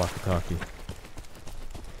walkie-talkie.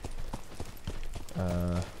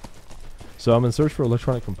 So I'm in search for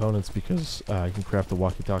electronic components because I can craft a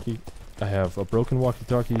walkie-talkie. I have a broken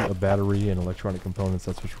walkie-talkie, a battery, and electronic components.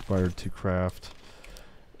 That's what's required to craft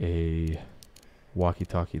a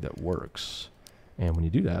walkie-talkie that works. And when you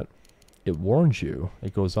do that, it warns you.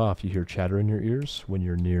 It goes off. You hear chatter in your ears when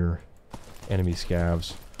you're near enemy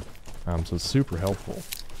scavs. So it's super helpful.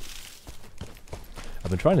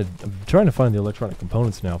 I'm trying to find the electronic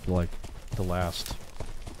components now for like the last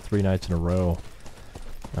 3 nights in a row.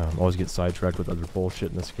 Always get sidetracked with other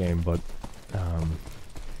bullshit in this game, but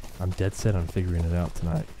I'm dead set on figuring it out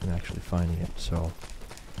tonight and actually finding it. So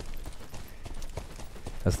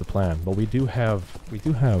that's the plan. But we do have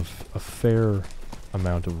a fair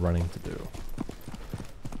amount of running to do.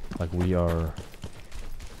 Like, we are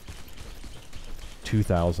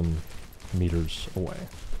 2,000 meters away.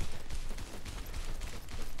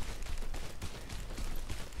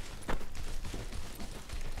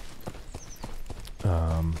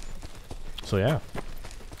 So yeah.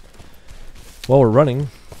 While we're running,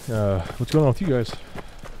 what's going on with you guys?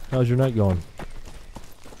 How's your night going?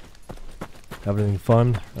 Have anything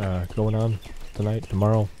fun going on tonight,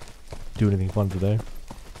 tomorrow? Do anything fun today?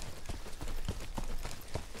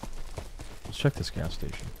 Let's check this gas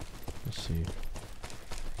station. Let's see.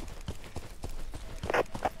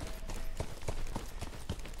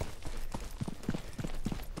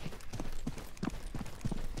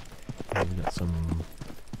 We got some...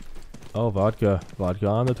 Oh, vodka. Vodka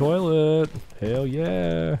on the toilet. Hell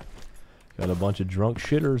yeah. Got a bunch of drunk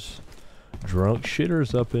shitters. Drunk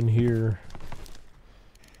shitters up in here.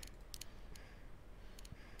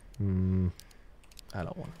 I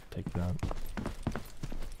don't want to take that.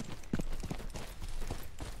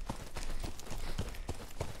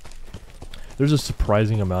 There's a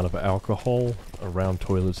surprising amount of alcohol around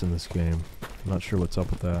toilets in this game. I'm not sure what's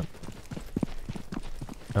up with that.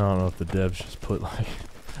 I don't know if the devs just put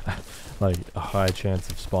like a high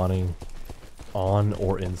chance of spawning on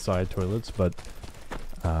or inside toilets, but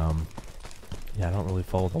yeah, I don't really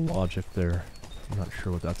follow the logic there. I'm not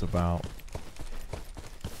sure what that's about.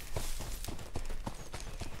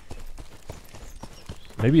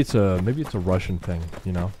 Maybe it's a Russian thing,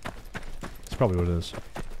 you know? It's probably what it is.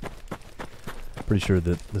 Pretty sure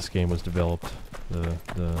that this game was developed,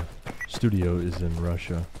 the studio is in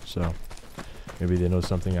Russia, so maybe they know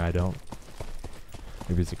something I don't.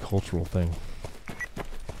 Maybe it's a cultural thing.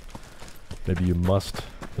 Maybe you must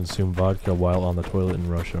consume vodka while on the toilet in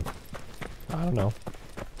Russia. I don't know.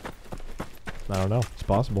 I don't know. It's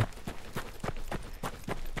possible.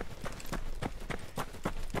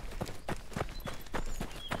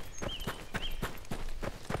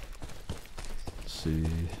 Let's see.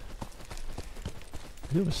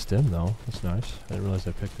 I do have a stem though. That's nice. I didn't realize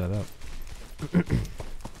I picked that up.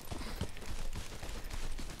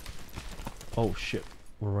 Oh shit.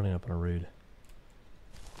 We're running up on a raid.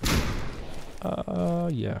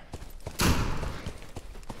 Yeah.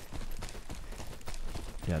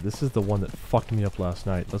 Yeah, this is the one that fucked me up last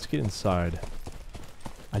night. Let's get inside.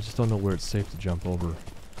 I just don't know where it's safe to jump over.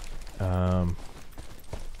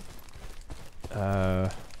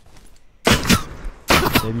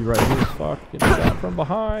 Maybe right here. Fuck. Get shot from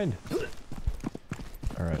behind.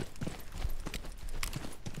 Alright.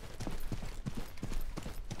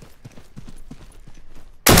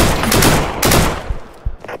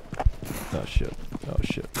 Oh shit. Oh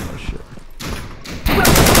shit, oh shit.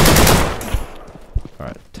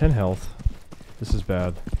 Alright, 10 health. This is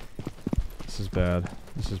bad. This is bad.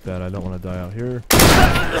 This is bad. I don't want to die out here.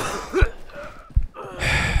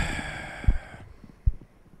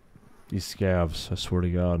 These scavs, I swear to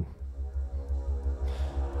God.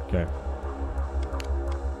 Okay.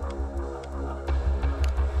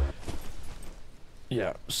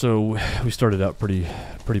 Yeah, so we started out pretty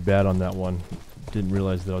bad on that one. Didn't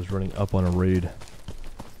realize that I was running up on a raid.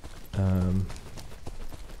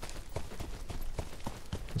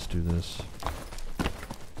 Let's do this.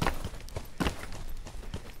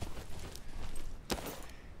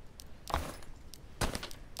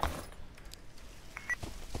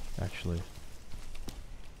 Actually,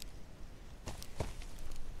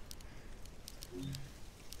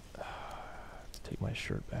 let's take my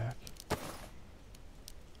shirt back.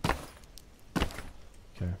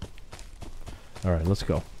 Okay. All right, let's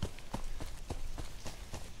go.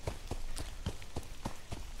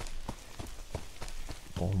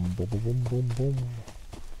 Boom, boom, boom, boom, boom.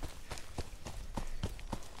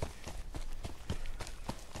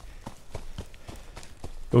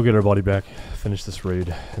 Go get our body back, finish this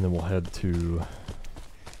raid, and then we'll head to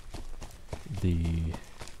the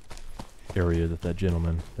area that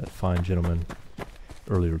that fine gentleman,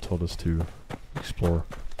 earlier told us to explore.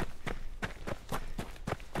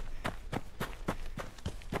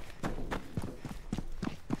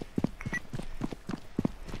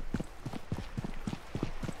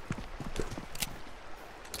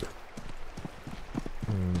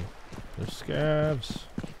 There's scavs.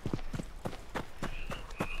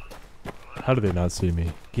 How do they not see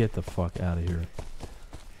me? Get the fuck out of here.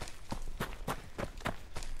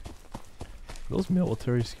 Those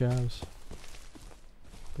military scavs?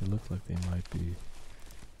 They look like they might be.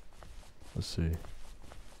 Let's see.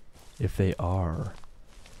 If they are,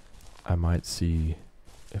 I might see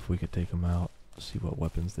if we could take them out. See what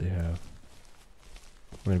weapons they have.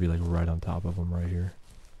 We're gonna be like right on top of them right here.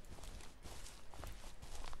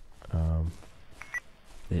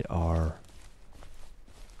 They are.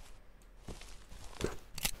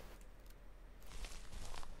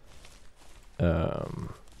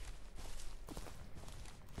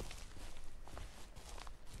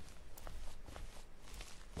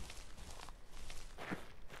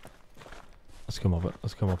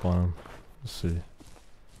 Let's come up on them. Let's see.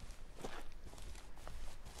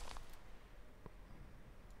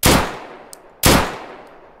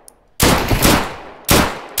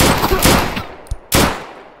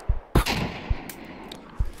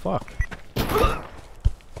 Fuck.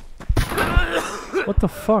 What the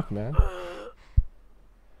fuck, man?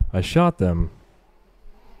 I shot them.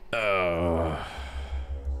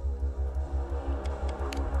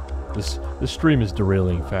 This stream is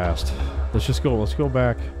derailing fast. Let's go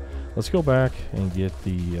back and get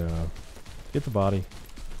the body.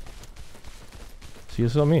 See,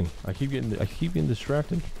 that's what I mean. I keep getting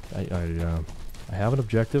distracted. I have an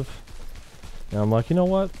objective, and I'm like, you know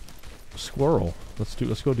what? Squirrel. Let's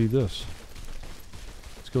go do this.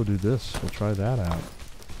 Let's go do this. We'll try that out.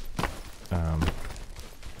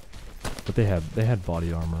 But they had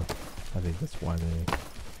body armor. I think that's why they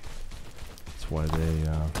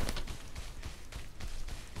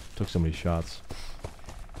took so many shots.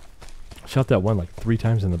 Shot that one like 3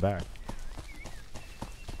 times in the back.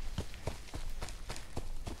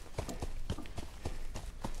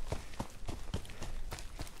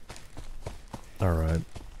 Alright.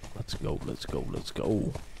 Let's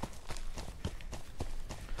go.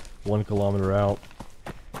 1 kilometer out.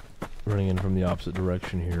 Running in from the opposite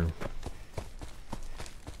direction here.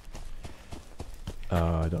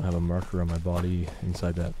 I don't have a marker on my body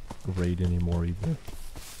inside that raid anymore either.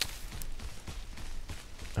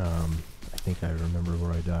 I think I remember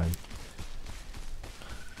where I died.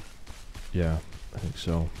 Yeah, I think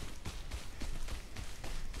so.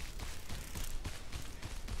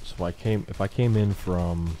 So if I came in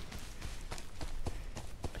from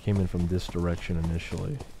this direction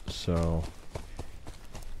initially, so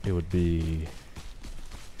it would be,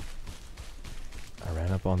 I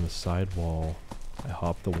ran up on the side wall, I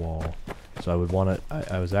hopped the wall, so I would want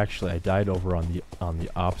to, I died over on the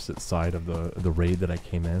opposite side of the raid that I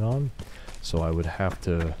came in on, so I would have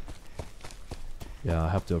to, yeah, I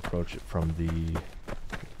have to approach it from the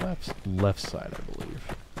left side, I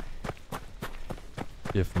believe,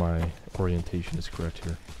 if my orientation is correct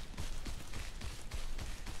here.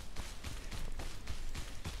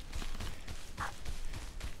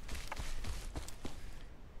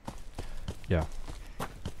 Yeah.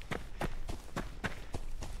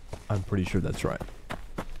 I'm pretty sure that's right.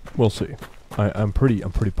 We'll see. I'm pretty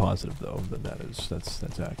positive though that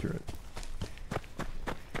that's accurate.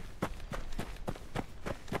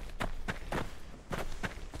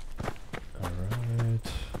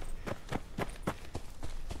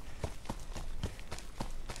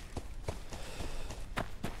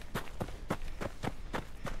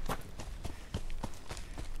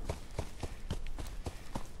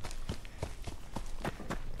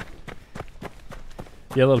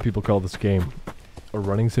 Yeah, a lot of people call this game a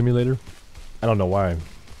running simulator. I don't know why.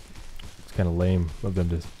 It's kind of lame of them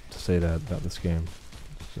to say that about this game.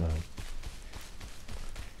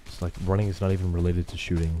 It's like running is not even related to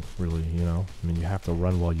shooting, really. You know, I mean, you have to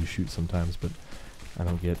run while you shoot sometimes, but I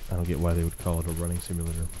don't get why they would call it a running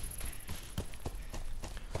simulator.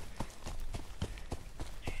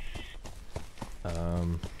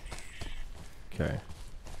 Okay.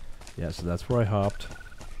 Yeah, so that's where I hopped,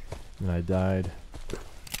 and I died,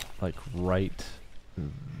 like, right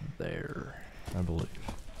there, I believe.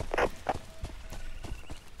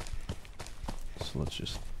 So let's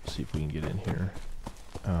just see if we can get in here.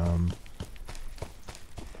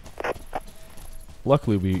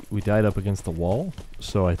 Luckily, we died up against the wall,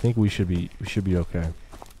 so I think we should be okay.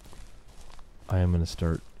 I am gonna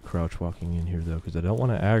start crouch walking in here though, because I don't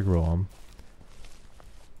want to aggro them.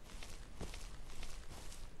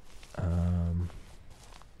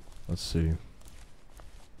 Let's see.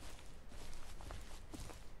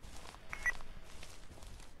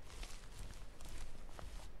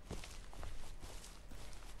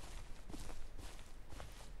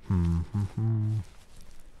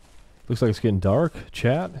 Looks like it's getting dark,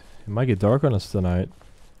 chat. It might get dark on us tonight.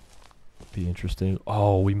 Be interesting.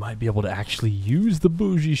 Oh, we might be able to actually use the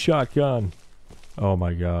bougie shotgun. Oh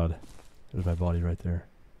my god. There's my body right there.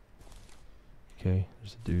 Okay,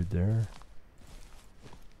 there's a dude there.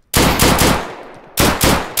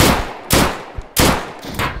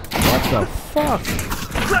 What the fuck?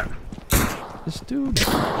 This dude.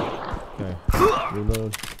 Okay,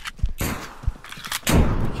 reload.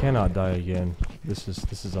 You cannot die again. This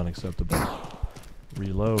is unacceptable.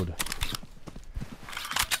 Reload.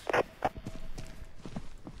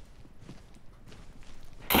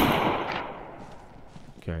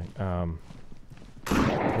 Okay,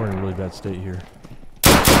 we're in a really bad state here.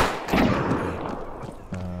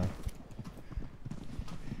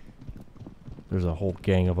 There's a whole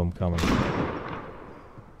gang of them coming.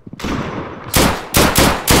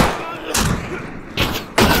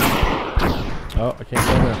 Oh, I can't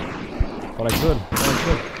go there. But I could.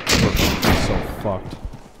 We're so fucked.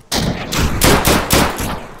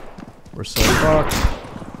 We're so fucked.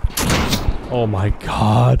 Oh my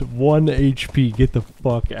god. 1 HP. Get the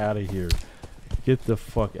fuck out of here. Get the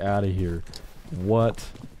fuck out of here. What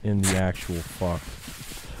in the actual fuck?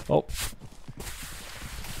 Oh.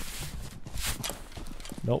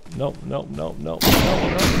 Nope, nope, nope, nope, nope, nope,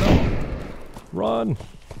 nope, nope. Run.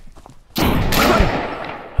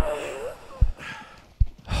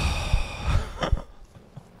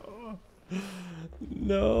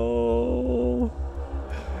 No.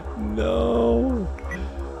 No.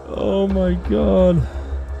 Oh my god.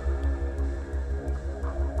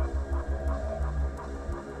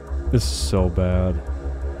 This is so bad.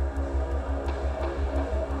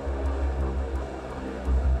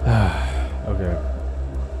 Okay.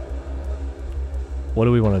 What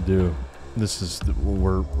do we want to do? This is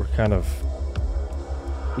we're kind of,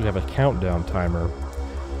 we have a countdown timer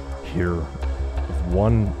here of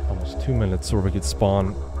almost 2 minutes, where we could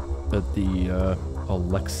spawn at the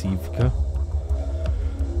Alexievka,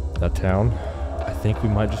 that town. I think we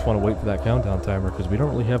might just want to wait for that countdown timer because we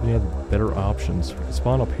don't really have any other better options. We can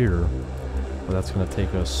spawn up here, but that's going to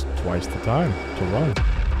take us twice the time to run.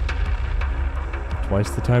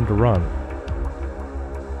 Twice the time to run.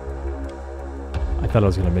 I thought I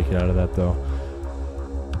was going to make it out of that, though.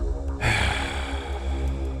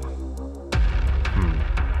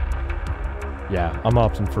 Yeah, I'm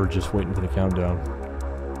opting for just waiting for the countdown.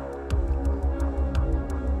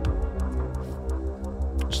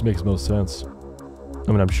 Just makes most sense.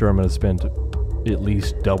 I mean, I'm sure I'm going to spend at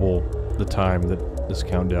least double the time that this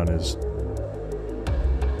countdown is.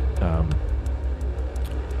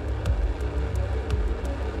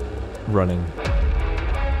 Running.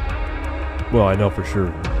 Well, I know for sure,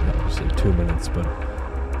 not say 2 minutes, but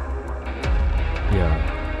yeah.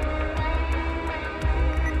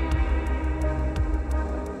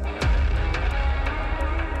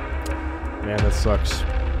 Man, that sucks.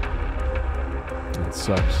 It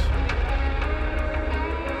sucks.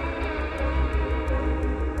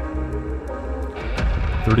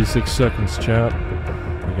 "36 seconds, chat.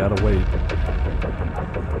 We gotta wait."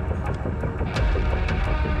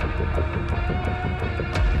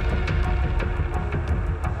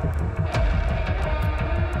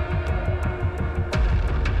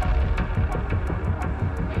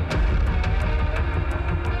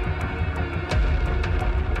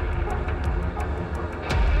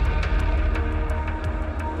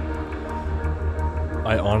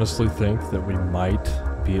 I honestly think that we might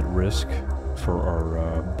be at risk for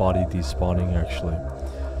our body despawning, actually.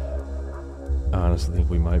 I honestly think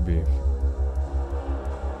we might be.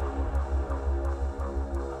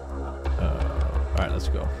 Alright, let's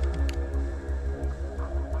go.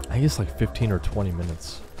 I guess like 15 or 20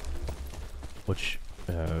 minutes. Which,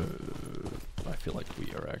 I feel like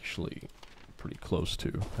we are actually pretty close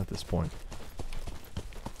to at this point.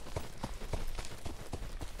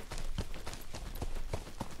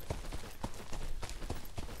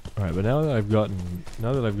 Alright, but now that I've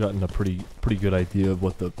gotten a pretty good idea of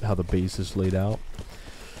what how the base is laid out,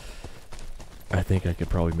 I think I could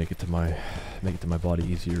probably make it to my body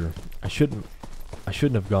easier. I shouldn't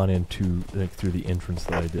have gone into like through the entrance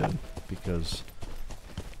that I did, because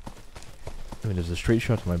I mean there's a straight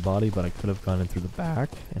shot to my body, but I could have gone in through the back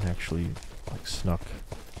and actually like snuck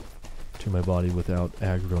to my body without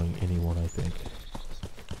aggroing anyone, I think.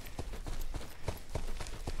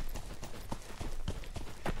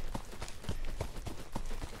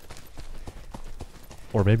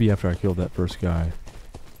 Or maybe after I killed that first guy.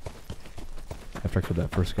 After I killed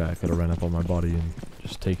that first guy, I could have ran up on my body and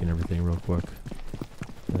just taken everything real quick.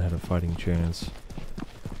 And had a fighting chance.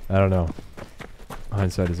 I don't know.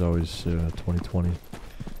 Hindsight is always 20/20.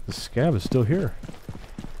 The scab is still here.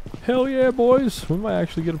 Hell yeah, boys! We might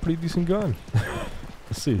actually get a pretty decent gun.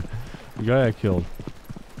 Let's see. The guy I killed.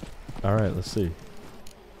 Alright, let's see.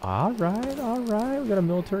 Alright, alright. We got a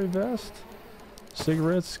military vest.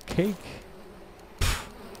 Cigarettes, cake.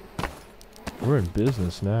 We're in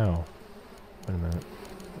business now. Wait a minute.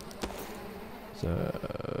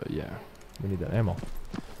 Yeah. We need that ammo.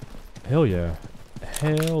 Hell yeah.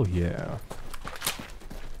 Hell yeah.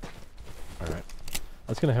 Alright.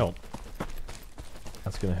 That's gonna help.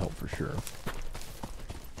 That's gonna help for sure.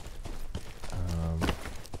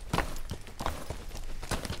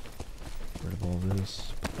 Rid of all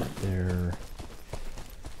this. Put it there.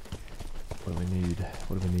 What do we need?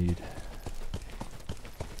 What do we need?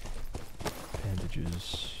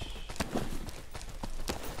 Bandages.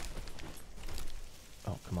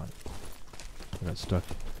 Oh, come on. I got stuck.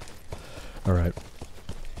 Alright.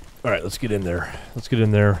 Alright, let's get in there. Let's get in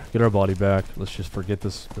there. Get our body back. Let's just forget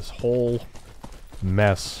this whole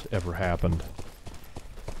mess ever happened.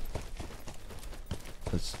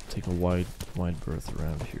 Let's take a wide berth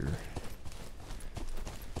around here.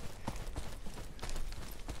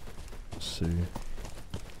 Let's see.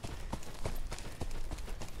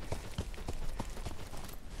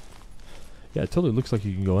 Yeah, it totally looks like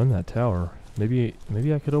you can go in that tower. Maybe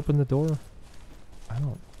I could open the door. I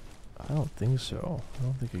don't think so. I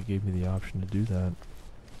don't think it gave me the option to do that.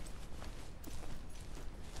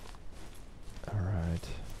 Alright.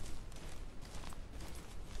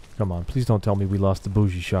 Come on, please don't tell me we lost the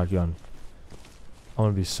bougie shotgun. I'm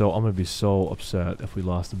gonna be so upset if we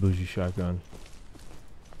lost the bougie shotgun.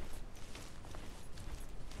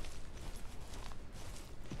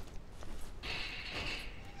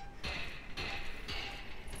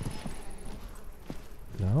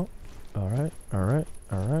 No. Alright, alright,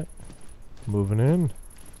 alright. Moving in.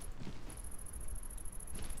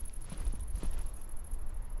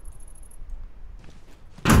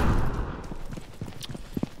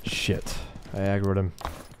 Shit. I aggroed him.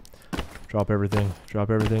 Drop everything. Drop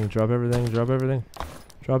everything. Drop everything. Drop everything.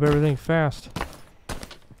 Drop everything fast.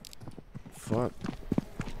 Fuck.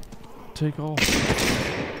 Take off.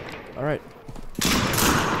 Alright.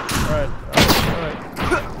 Alright. Alright.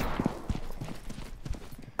 Alright.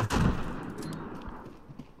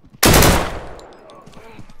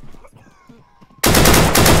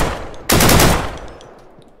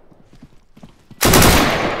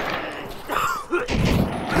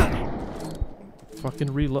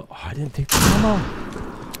 Fucking reload. Oh, I didn't take the ammo.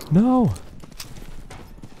 No.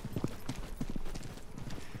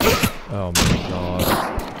 Oh my god.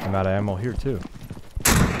 I'm out of ammo here too.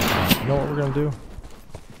 You know what we're gonna do?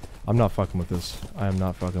 I'm not fucking with this. I am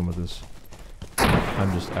not fucking with this.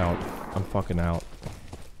 I'm just out. I'm fucking out.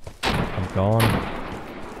 I'm gone.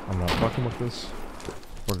 I'm not fucking with this.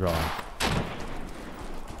 We're gone.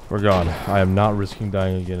 We're gone. I am not risking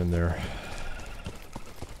dying again in there.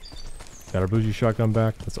 Got our bougie shotgun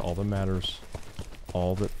back. That's all that matters.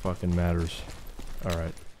 All that fucking matters.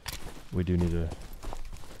 Alright. We do need to...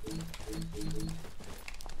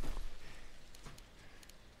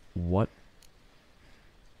 What?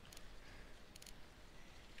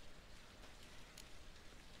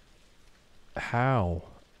 How?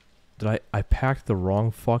 Did I packed the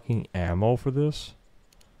wrong fucking ammo for this?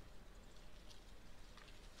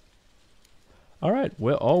 Alright,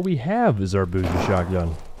 well, all we have is our bougie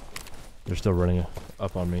shotgun. They're still running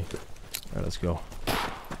up on me. Alright, let's go.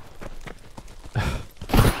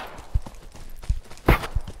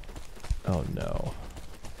 Oh no.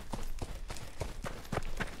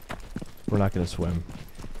 We're not gonna swim.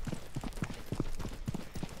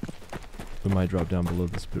 We might drop down below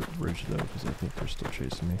this bridge though, because I think they're still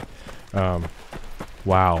chasing me.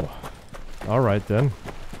 Wow. All right then.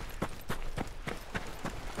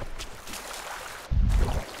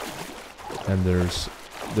 And there's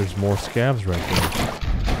more scavs right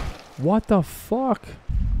there. What the fuck?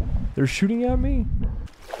 They're shooting at me?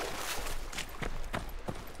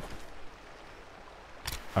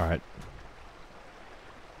 All right.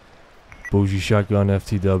 Bougie shotgun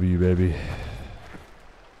FTW, baby.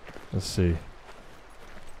 Let's see.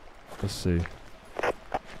 Let's see.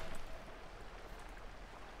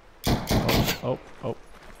 Oh.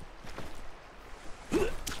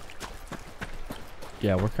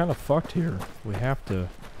 Yeah, we're kind of fucked here. We have to...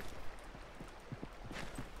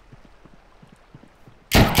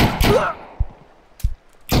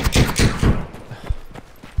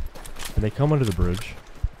 Can they come under the bridge?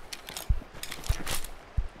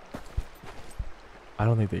 I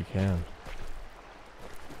don't think they can.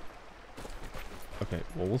 Okay,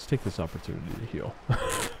 well, let's take this opportunity to heal.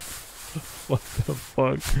 What the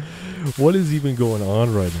fuck? What is even going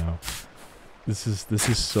on right now? This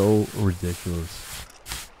is so ridiculous.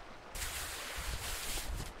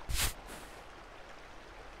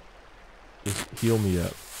 Just heal me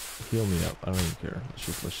up. Heal me up. I don't even care.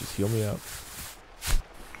 Let's just heal me up.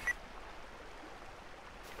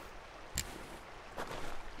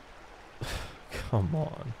 Come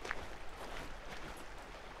on.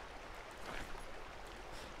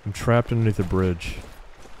 I'm trapped underneath the bridge.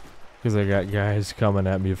 Because I got guys coming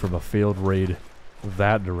at me from a failed raid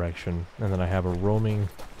that direction. And then I have a roaming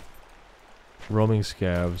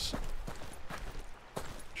scavs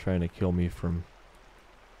trying to kill me from...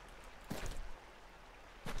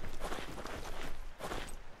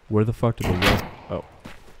 Where the fuck did they go? Oh.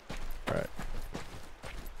 Alright.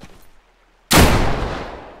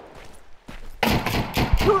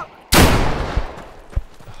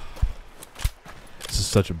 This is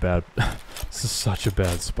such a bad... This is such a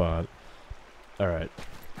bad spot. Alright.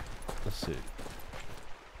 Let's see.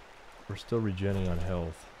 We're still regenning on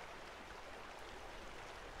health.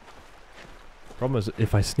 Problem is,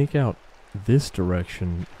 if I sneak out this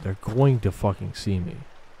direction, they're going to fucking see me.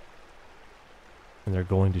 And they're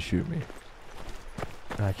going to shoot me.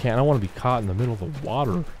 And I don't want to be caught in the middle of the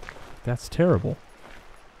water. That's terrible.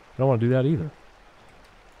 I don't want to do that either.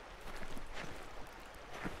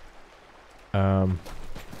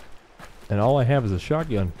 And all I have is a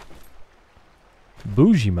shotgun.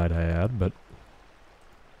 Bougie, might I add, but...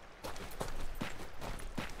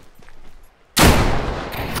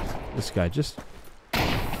 This guy, just...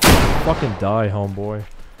 fucking die, homeboy.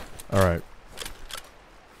 Alright.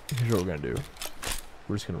 Here's what we're gonna do.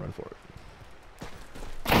 We're just gonna run for it.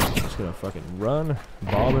 Just gonna fucking run,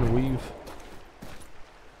 bob and weave.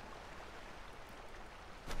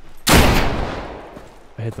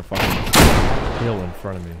 I hit the fucking hill in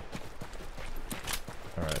front of me.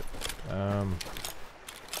 Alright.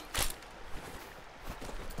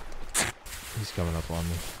 He's coming up on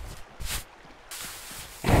me.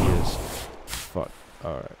 He is. Fuck.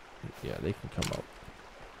 Alright. Yeah, they can come up.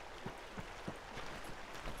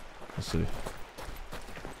 Let's see.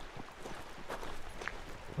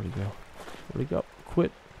 Where'd he go? Where'd he go?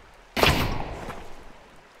 Quit.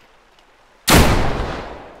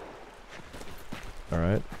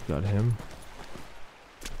 Alright, got him.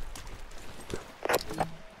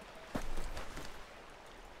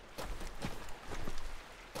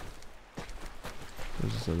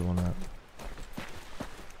 Where's this other one at?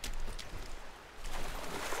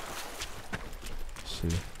 Let's see.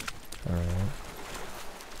 Alright.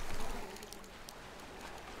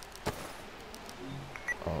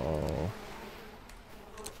 Oh.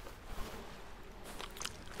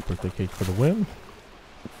 Birthday cake for the win.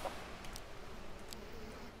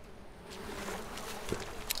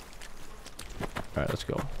 Alright, let's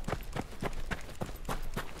go.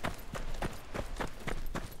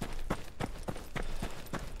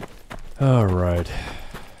 Alright.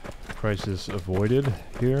 Crisis avoided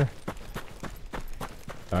here.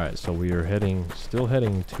 Alright, so we are still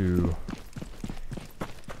heading to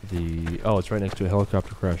the... Oh, it's right next to a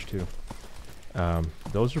helicopter crash too.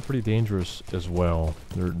 Those are pretty dangerous as well.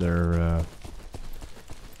 They're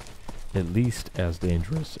at least as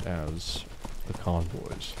dangerous as the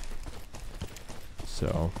convoys.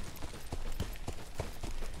 So...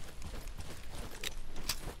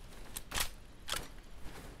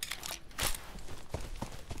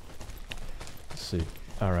 Let's see.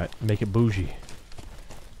 Alright, make it bougie.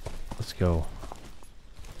 Let's go.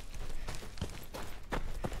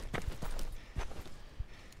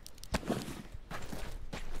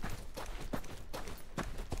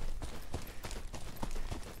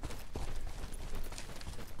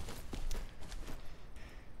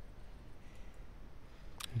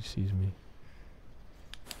 he sees me.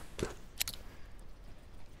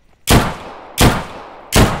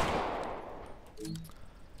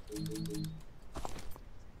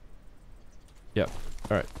 Yep.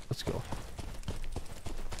 Alright, let's go.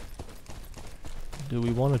 Do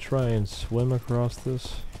we want to try and swim across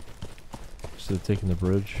this? Instead of taking the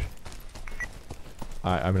bridge?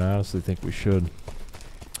 I mean, I honestly think we should.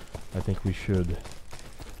 I think we should.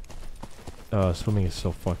 Swimming is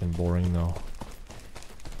so fucking boring, though.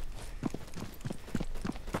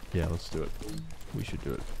 Yeah, let's do it. We should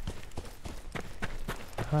do it.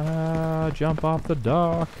 Ah, jump off the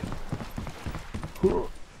dock. Here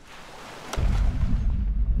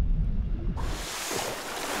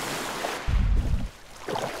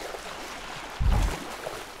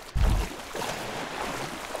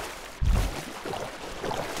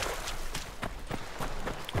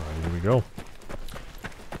we go.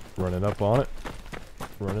 Running up on it.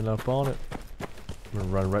 Running up on it. I'm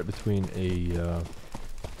gonna run right between a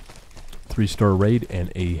 3-star raid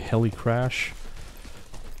and a heli crash.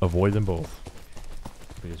 Avoid them both.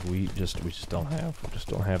 Because we just don't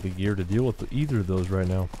have the gear to deal with either of those right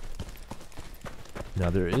now. Now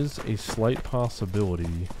there is a slight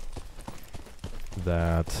possibility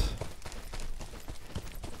that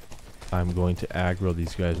I'm going to aggro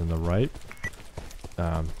these guys on the right.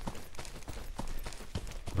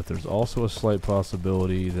 But there's also a slight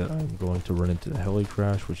possibility that I'm going to run into the heli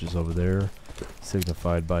crash, which is over there,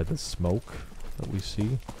 signified by the smoke that we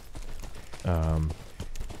see. And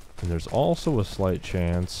there's also a slight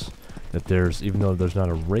chance that there's, even though there's not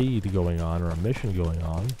a raid going on or a mission going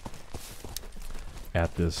on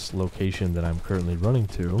at this location that I'm currently running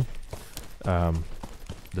to,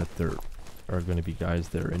 that there are going to be guys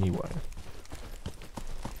there anyway.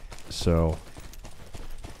 So,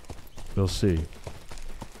 we'll see.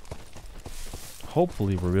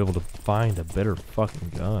 Hopefully we're able to find a better fucking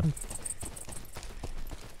gun.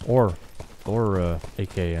 Or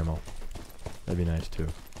AK ammo. That'd be nice too.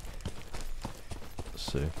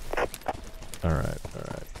 Let's see. Alright,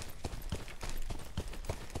 alright.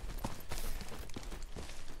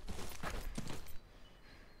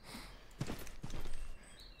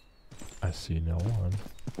 I see no one.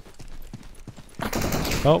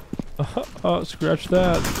 Oh! Oh, scratch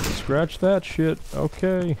that! Scratch that shit!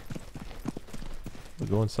 Okay. We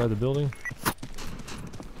go inside the building.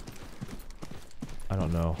 I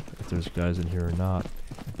don't know if there's guys in here or not,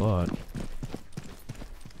 but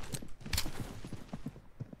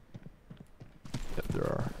yep, there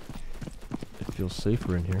are. It feels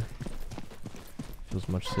safer in here. Feels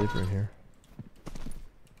much safer in here.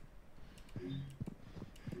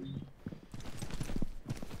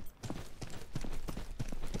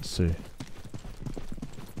 Let's see.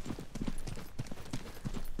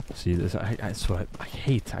 See this? That's what I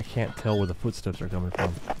hate. I can't tell where the footsteps are coming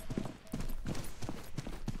from.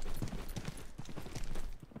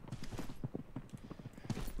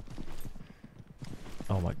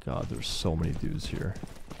 Oh my god, there's so many dudes here.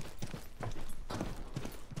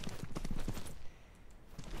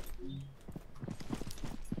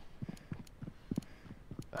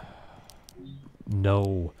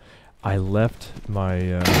 No, I left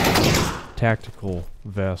my tactical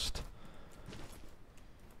vest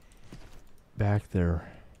back there.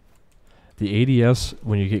 The ADS,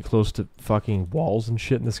 when you get close to fucking walls and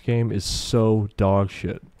shit in this game, is so dog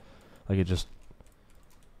shit. Like, it just...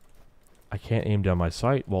 I can't aim down my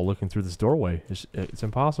sight while looking through this doorway. It's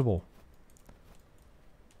impossible.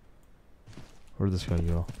 Where'd this guy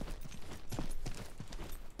go?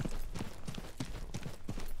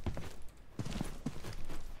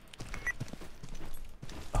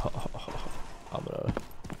 I'm gonna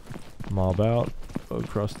mob out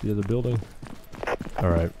across the other building.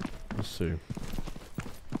 Alright, let's see.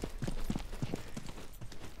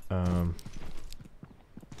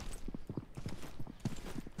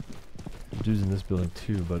 Dudes in this building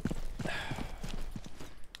too, but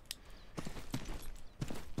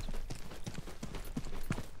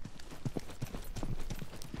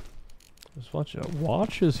there's a bunch of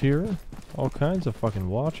watches here. All kinds of fucking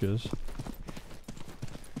watches.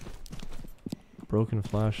 Broken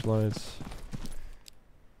flashlights.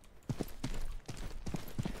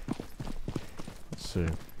 Let's see.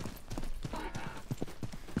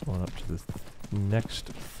 Going up to this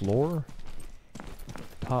next floor.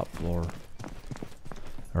 Top floor.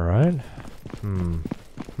 Alright.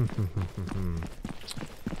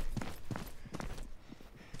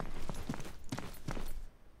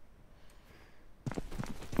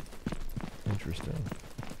 Interesting.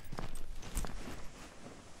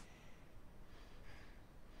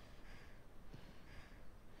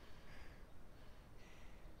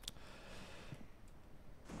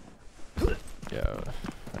 Yeah,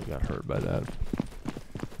 I got hurt by that.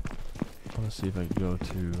 I want to see if I can go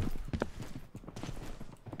to...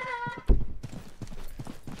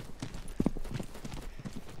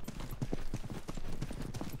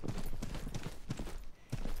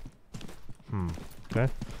 Okay.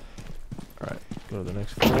 Alright, go to the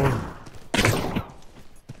next floor.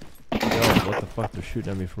 Yo, what the fuck? They're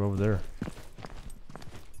shooting at me from over there.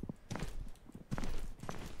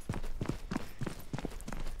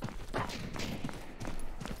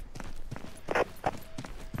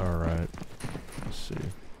 Alright. Let's see.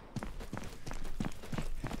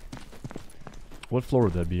 What floor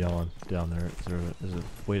would that be on down there? Is a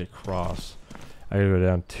way to cross? I gotta go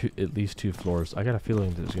down at least 2 floors. I got a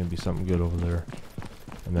feeling there's gonna be something good over there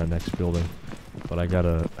in that next building, but I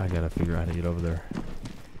gotta figure out how to get over there.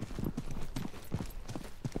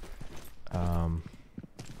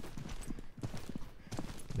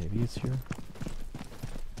 Maybe it's here.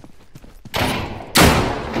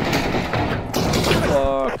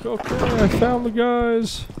 Fuck. Okay, I found the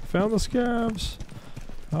guys. Found the scabs.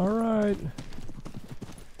 All right.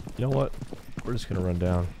 You know what? We're just gonna run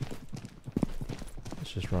down.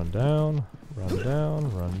 Let's just run down, run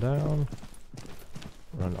down, run down.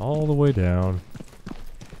 Run all the way down.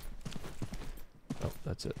 Oh,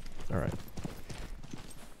 that's it. Alright.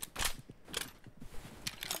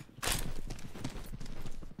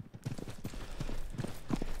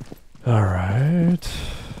 Alright.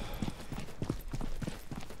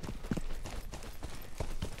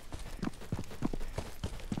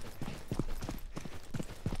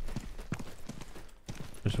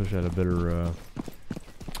 I just wish I had a better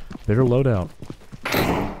loadout.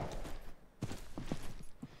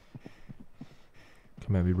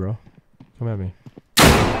 Come at me, bro. Come at me.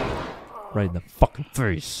 Right in the fucking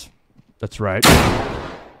face. That's right.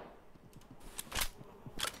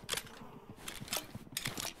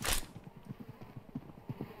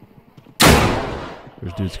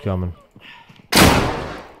 There's dudes coming.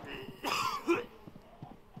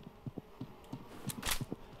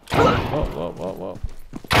 Whoa, whoa, whoa, whoa.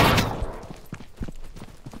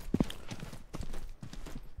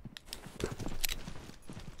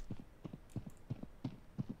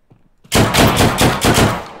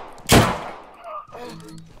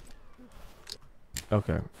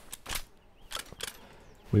 Okay.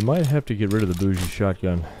 We might have to get rid of the bougie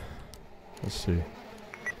shotgun. Let's see.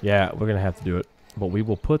 Yeah, we're gonna have to do it. But we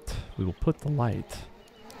will put the light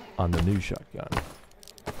on the new shotgun.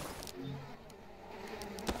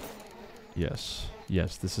 Yes.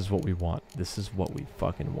 Yes, this is what we want. This is what we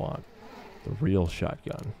fucking want. The real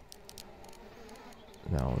shotgun.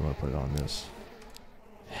 Now we want to put it on this.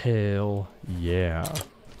 Hell yeah.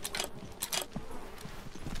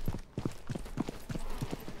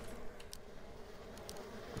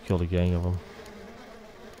 Killed a gang of them.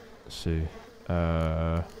 Let's see.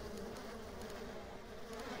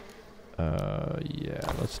 Yeah,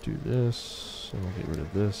 let's do this. And we'll get rid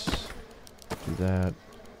of this. Do that.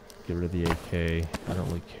 Get rid of the AK. I don't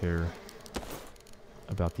really care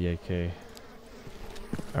about the AK.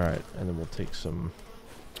 Alright, and then we'll take some...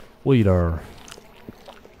 We'll eat our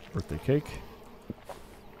birthday cake.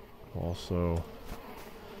 We'll also...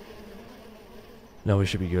 No, we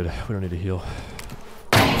should be good. We don't need to heal.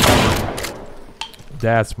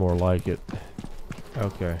 That's more like it.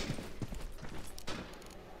 Okay.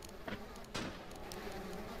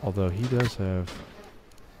 Although he does have...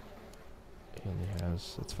 He only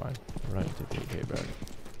has... That's fine. We're not going to take the AK back.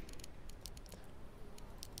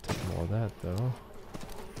 Take more of that, though.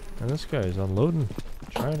 And this guy is unloading.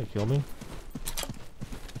 Trying to kill me.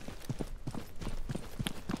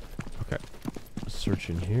 Okay. Let's search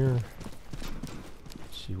in here.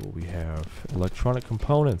 See what we have. Electronic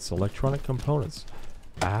components. Electronic components.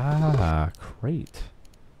 Ah, crate.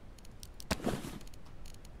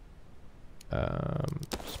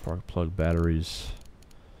 Spark plug batteries.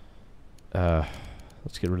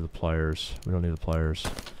 Let's get rid of the pliers. We don't need the pliers.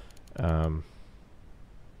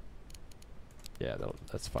 Yeah,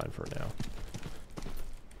 that's fine for now.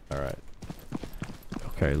 Alright.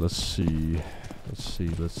 Okay, let's see. Let's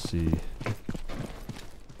see.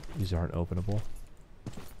 These aren't openable.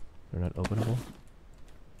 They're not openable.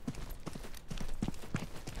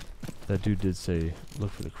 That dude did say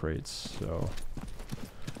look for the crates, so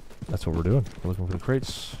that's what we're doing. We're looking for the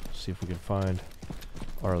crates, see if we can find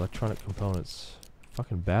our electronic components.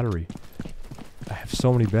 Fucking battery. I have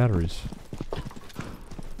so many batteries.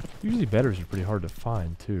 Usually batteries are pretty hard to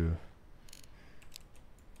find too.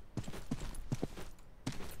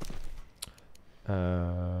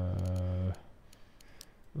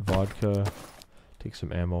 Vodka. Take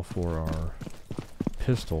some ammo for our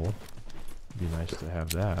pistol. Be nice to have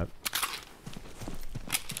that.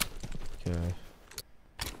 Okay.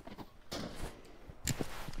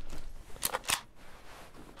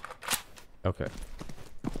 Okay.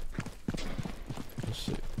 Let's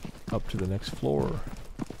see. Up to the next floor.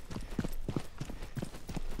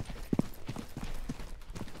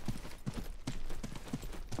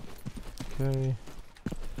 Okay.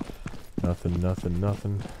 Nothing, nothing,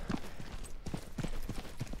 nothing.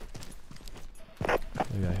 What do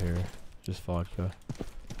we got here? Just vodka.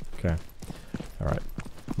 Okay. Alright.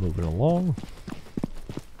 Moving along.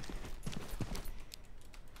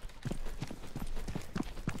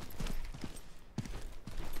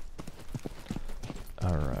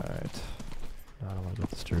 Alright. I don't want to go up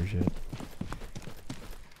the stairs yet.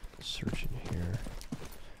 Search in here.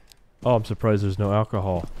 Oh, I'm surprised there's no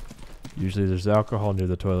alcohol. Usually there's alcohol near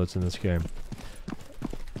the toilets in this game.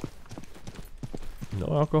 No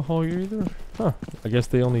alcohol here either? Huh. I guess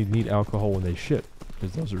they only need alcohol when they shit.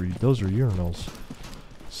 Because those are urinals.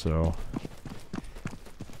 So.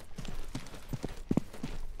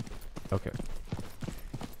 Okay.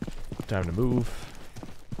 Time to move.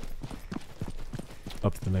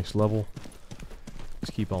 Up to the next level.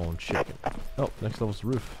 Let's keep on shaking. Oh, next level's the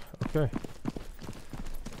roof. Okay.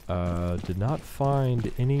 Did not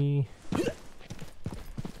find any...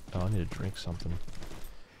 Oh, I need to drink something.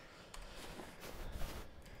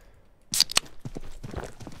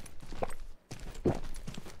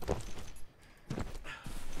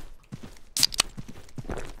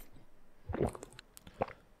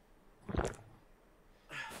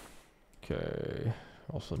 Okay.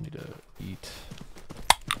 Also need to eat.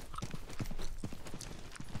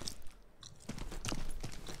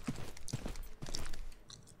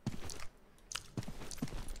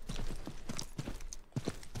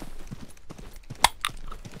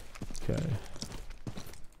 Okay.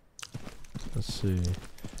 Let's see.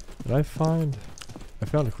 Did I find... I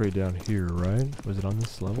found a crate down here, right? Was it on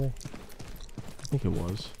this level? I think it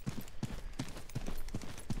was.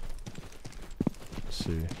 Let's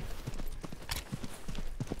see.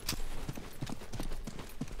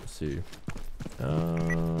 Let's see.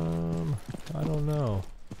 I don't know.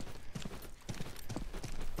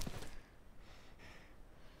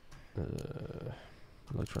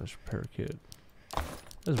 Electronics repair kit.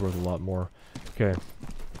 This is worth a lot more. Okay.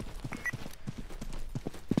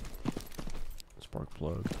 Spark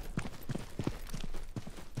plug.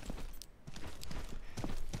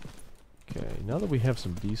 Okay, now that we have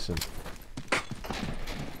some decent...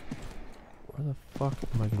 Where the fuck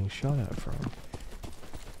am I getting shot at from?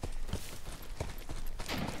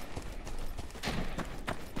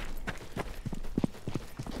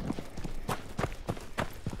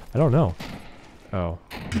 I don't know. Oh.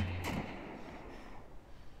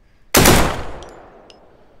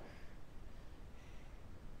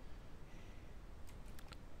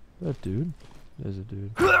 That dude? There's a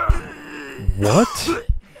dude. What?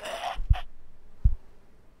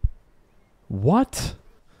 What?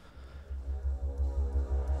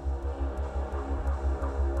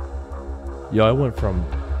 Yo, I went from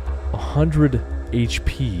 100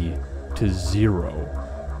 HP to 0.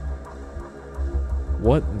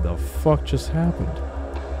 What the fuck just happened?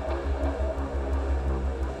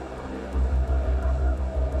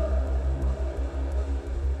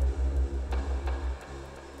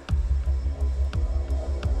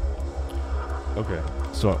 Okay,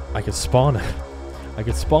 so I could spawn it. I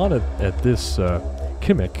could spawn it at this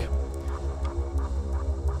Kimmick.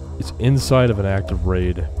 It's inside of an active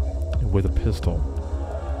raid with a pistol.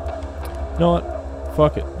 You know what?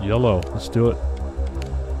 Fuck it. YOLO. Let's do it.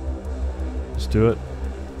 Let's do it.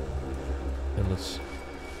 And let's...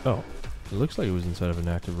 Oh. It looks like it was inside of an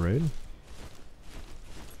active raid.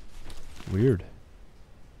 Weird.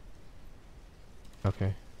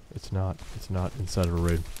 Okay. It's not. It's not inside of a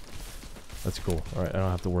raid. That's cool. Alright, I don't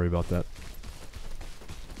have to worry about that.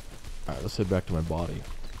 Alright, let's head back to my body.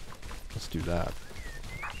 Let's do that.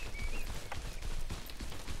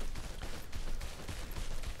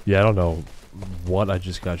 Yeah, I don't know what I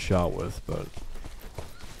just got shot with, but...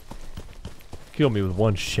 Killed me with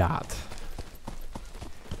one shot.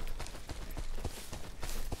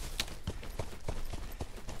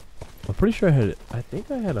 I'm pretty sure I think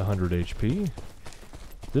I had 100 HP.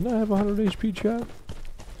 Didn't I have 100 HP, chat?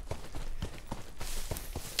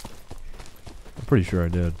 I'm pretty sure I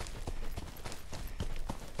did.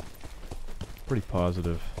 Pretty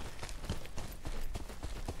positive.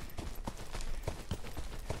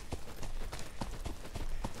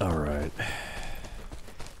 Alright.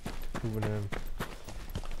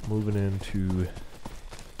 Moving into...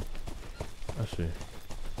 Let's see.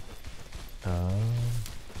 I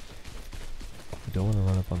don't want to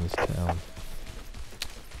run up on this town.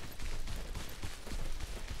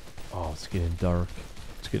 Oh, it's getting dark.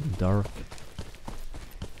 It's getting dark.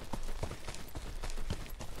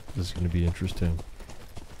 This is going to be interesting.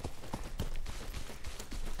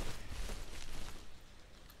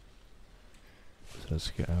 Is that a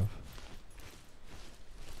scav?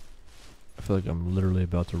 I feel like I'm literally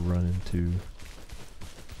about to run into...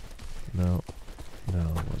 No. No,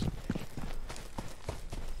 it wasn't.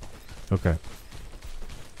 Okay.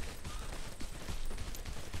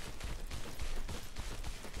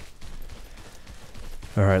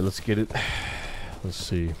 Alright, let's get it. Let's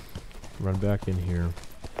see. Run back in here.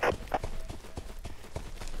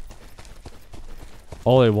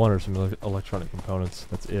 All I want are some electronic components.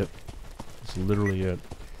 That's it. That's literally it.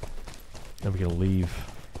 Then we're gonna leave.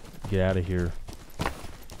 Get out of here.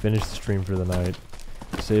 Finish the stream for the night.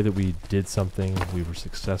 Say that we did something. We were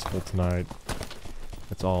successful tonight.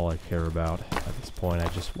 That's all I care about at this point. I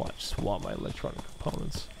just want my electronic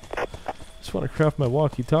components. Just want to craft my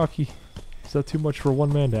walkie-talkie. Is that too much for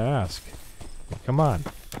one man to ask? Come on.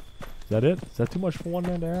 Is that it? Is that too much for one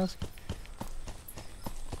man to ask?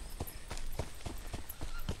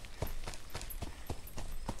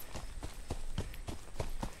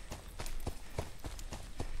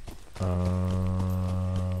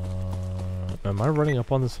 Am I running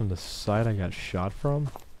up on this from the side I got shot from?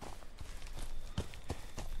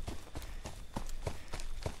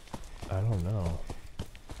 I don't know.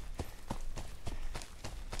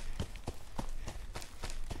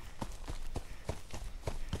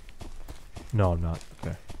 No, I'm not.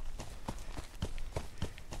 Okay.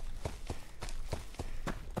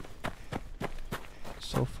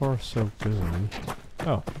 So far, so good.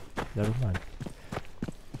 Oh, never mind.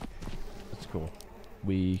 That's cool.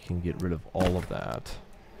 We can get rid of all of that.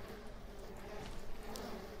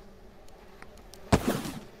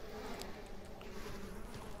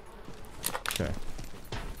 Okay.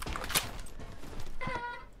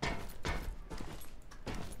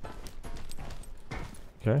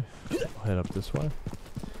 Okay, I'll head up this way.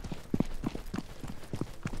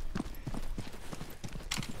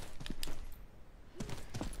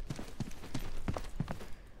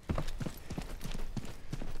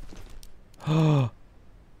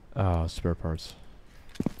 Oh, spare parts.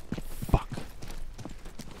 Fuck.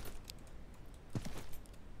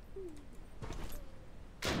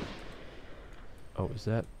 Oh, is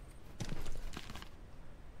that?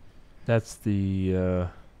 That's the,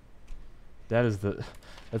 that is the...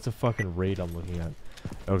 That's a fucking raid I'm looking at.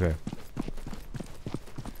 Okay.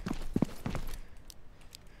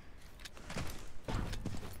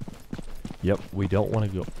 Yep, we don't want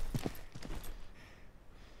to go...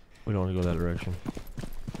 We don't want to go that direction.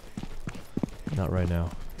 Not right now.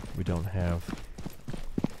 We don't have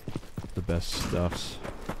the best stuffs.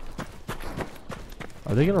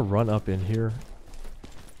 Are they gonna run up in here?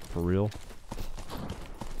 For real?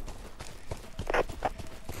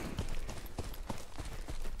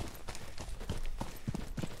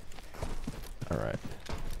 Alright.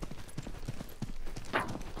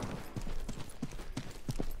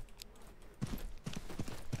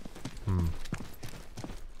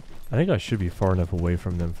 I think I should be far enough away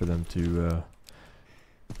from them for them to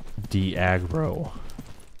de-aggro.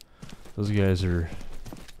 Those guys are...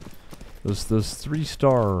 Those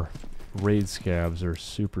 3-star raid scabs are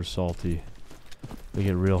super salty. They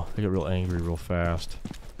get real angry real fast.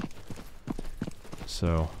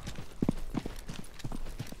 So...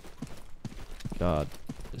 God,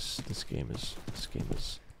 this game is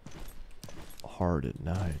hard at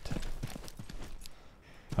night.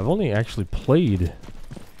 I've only actually played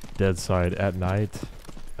Deadside at night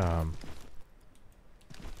a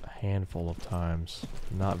handful of times,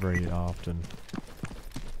 not very often.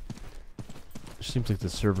 It seems like the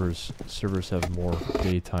servers have more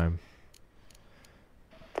daytime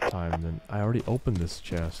time than... I already opened this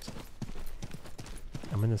chest.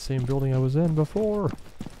 I'm in the same building I was in before.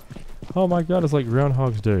 Oh my god, it's like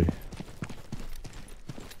Groundhog's Day.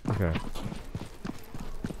 Okay.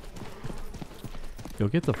 Yo,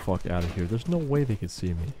 get the fuck out of here. There's no way they could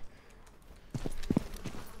see me.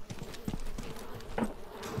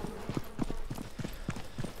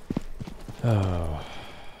 Oh.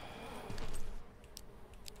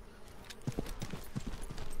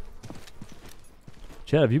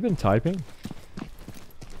 Chad, have you been typing?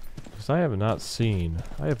 Because I have not seen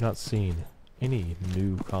any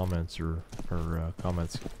new comments or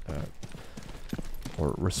comments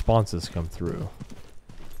or responses come through.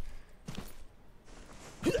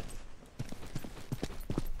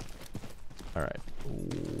 Alright,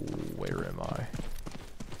 where am I?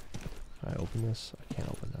 Can I open this? I can't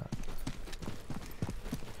open that.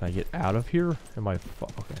 Can I get out of here? Am I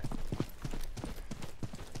okay.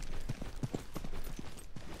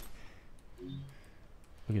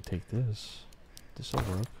 We could take this. This'll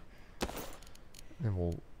work.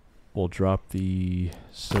 And we'll drop the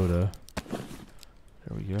soda.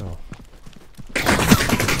 There we go.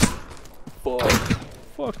 Fuck!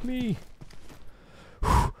 Fuck me!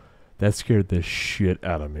 Whew. That scared the shit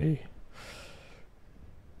out of me.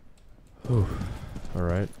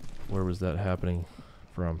 Alright. Where was that happening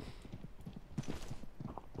from?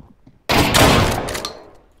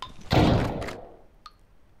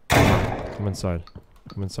 Come inside.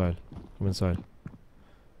 Come inside. Come inside.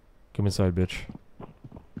 Come inside, bitch.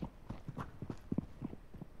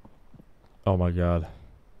 Oh my god.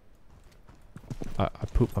 I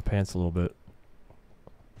pooped my pants a little bit.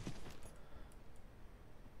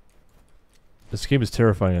 This game is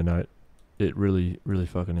terrifying at night. It really, really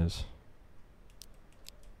fucking is.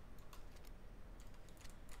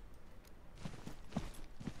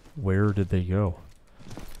 Where did they go?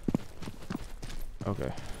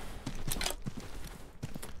 Okay.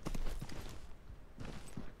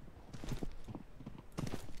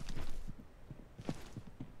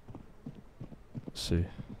 Let's see. They're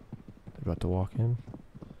about to walk in.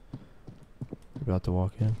 They're about to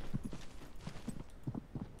walk in.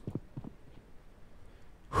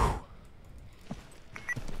 Whew.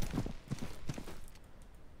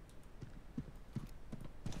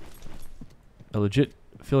 I legit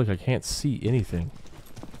feel like I can't see anything.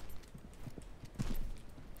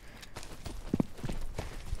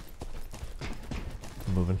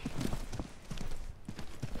 I'm moving.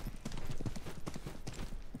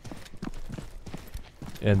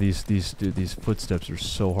 And these footsteps are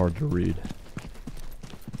so hard to read.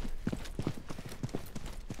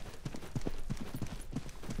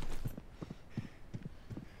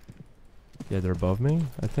 Yeah, they're above me,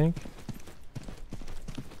 I think.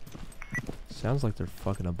 Sounds like they're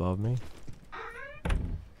fucking above me.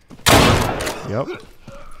 Yep.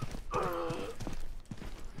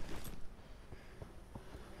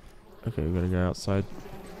 Okay, we got a guy outside.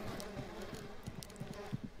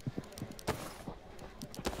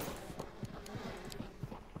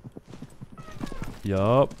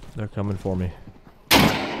 Yup, they're coming for me.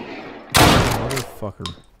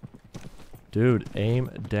 Motherfucker. Dude, aim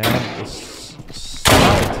down the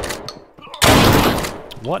sight.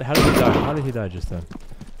 What? How did he die? How did he die just then?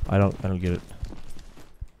 I don't get it.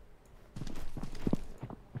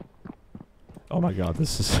 Oh my god,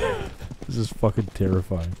 this is this is fucking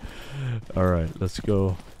terrifying. Alright, let's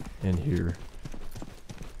go in here.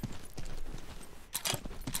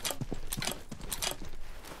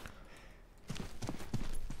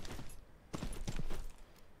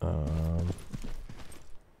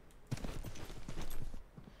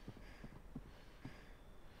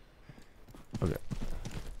 Okay.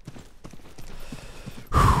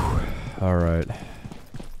 All right.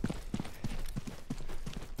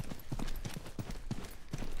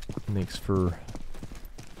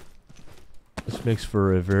 This makes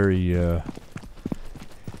for a very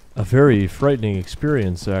frightening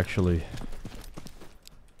experience, actually.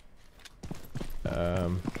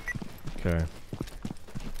 Okay.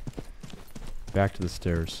 Back to the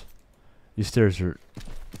stairs. These stairs are,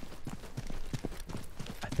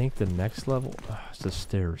 I think, the next level. It's the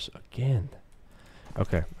stairs again.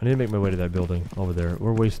 Okay, I need to make my way to that building over there.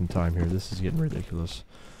 We're wasting time here. This is getting ridiculous.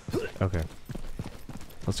 Okay.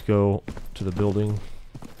 Let's go to the building.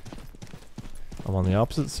 I'm on the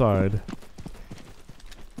opposite side.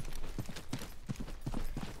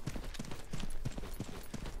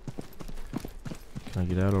 Can I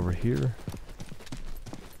get out over here?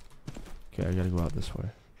 Okay, I gotta go out this way.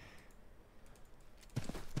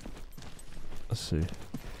 Let's see.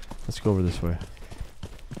 Let's go over this way.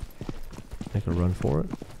 Make a run for it.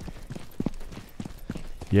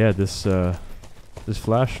 Yeah, this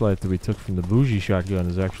flashlight that we took from the bougie shotgun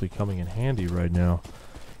is actually coming in handy right now.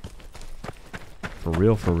 For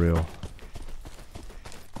real, for real.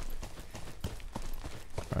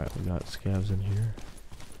 Alright, we got scavs in here.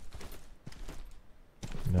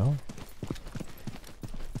 No?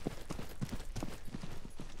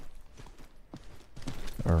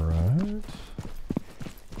 Alright.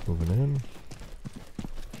 Moving in.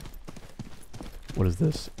 What is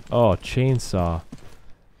this? Oh, chainsaw.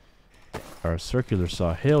 Or a circular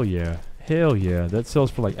saw. Hell yeah. Hell yeah. That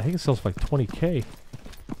sells for like, I think it sells for like 20k.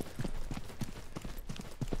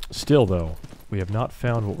 Still though, we have not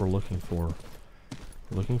found what we're looking for.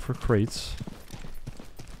 We're looking for crates,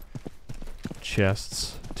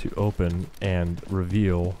 chests to open and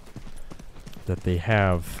reveal that they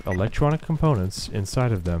have electronic components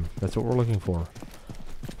inside of them. That's what we're looking for.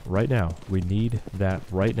 Right now. We need that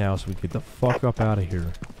right now so we can get the fuck up out of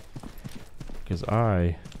here. Because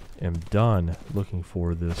I am done looking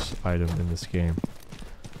for this item in this game.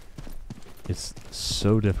 It's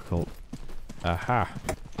so difficult. Aha.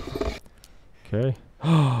 Okay.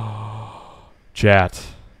 Chat.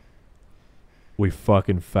 We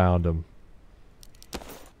fucking found him.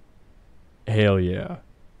 Hell yeah.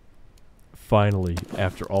 Finally,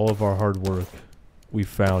 after all of our hard work, we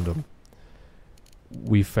found him.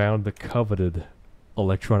 We found the coveted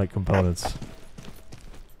electronic components.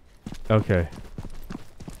 Okay.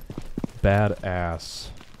 Badass.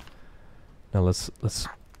 Now let's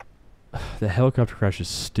the helicopter crash is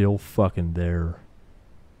still fucking there.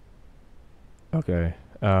 Okay.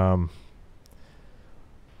 We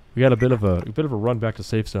got a bit of a run back to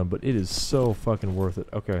safe zone, but it is so fucking worth it.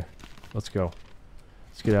 Okay. Let's go.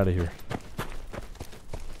 Let's get out of here.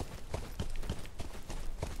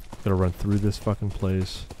 Gotta run through this fucking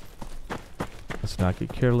place. Let's not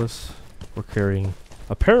get careless. We're carrying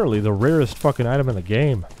apparently the rarest fucking item in the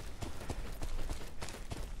game.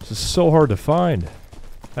 This is so hard to find.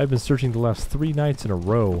 I've been searching the last 3 nights in a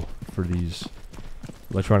row for these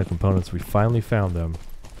electronic components. We finally found them.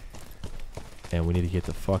 And we need to get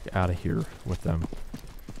the fuck out of here with them.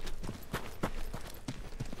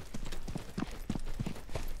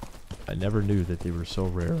 I never knew that they were so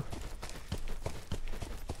rare.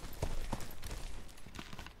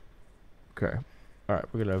 Okay. Alright,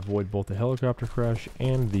 we're gonna avoid both the helicopter crash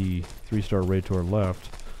and the 3-star raid to our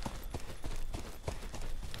left.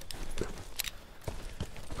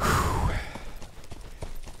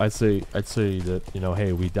 I'd say that, you know,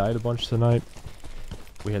 hey, we died a bunch tonight.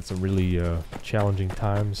 We had some really challenging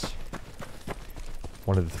times.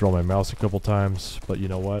 Wanted to throw my mouse a couple times, but you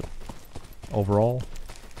know what? Overall,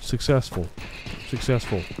 successful.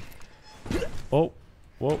 Successful. Oh,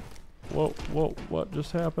 whoa, whoa, whoa, what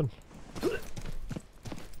just happened?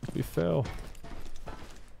 We fell.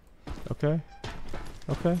 Okay.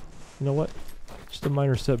 Okay. You know what? Just a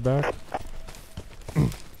minor setback.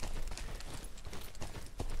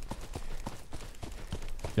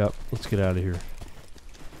 Yep, let's get out of here.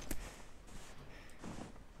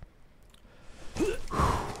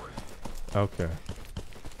 Okay.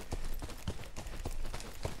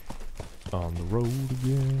 On the road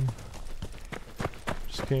again.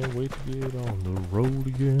 Just can't wait to get on the road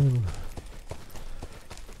again.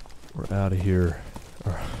 We're out of here.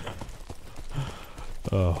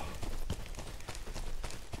 Oh.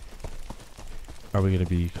 Are we going to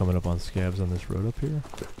be coming up on scabs on this road up here?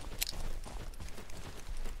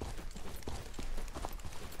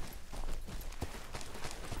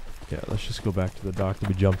 Yeah, let's just go back to the dock that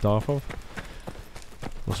we jumped off of.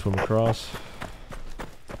 We'll swim across.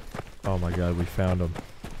 Oh my god, we found them.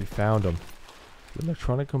 We found them. The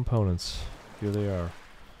electronic components. Here they are.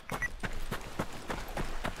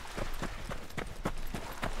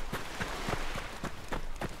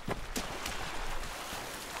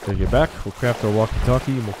 Gonna get back, we'll craft our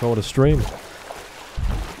walkie-talkie and we'll call it a stream.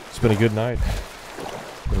 It's been a good night.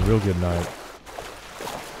 It's been a real good night.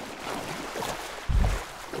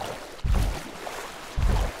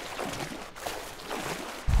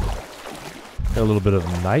 Got a little bit of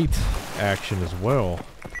night action as well.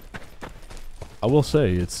 I will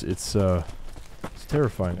say it's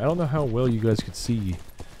terrifying. I don't know how well you guys could see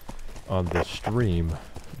on the stream,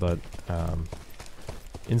 but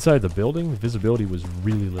inside the building, the visibility was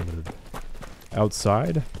really limited.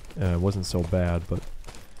 Outside, it wasn't so bad, but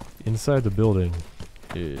inside the building,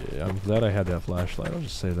 I'm glad I had that flashlight. I'll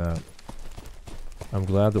just say that. I'm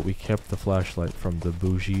glad that we kept the flashlight from the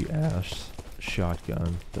bougie-ass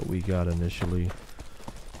shotgun that we got initially.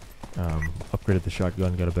 Upgraded the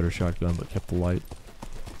shotgun, got a better shotgun, but kept the light.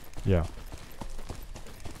 Yeah.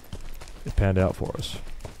 It panned out for us.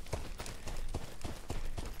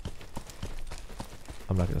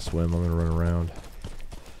 I'm not going to swim, I'm going to run around.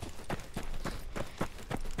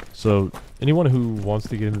 So, anyone who wants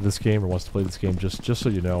to get into this game or wants to play this game, just so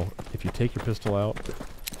you know, if you take your pistol out,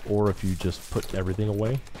 or if you just put everything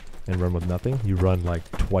away and run with nothing, you run like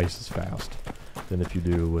twice as fast than if you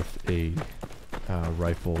do with a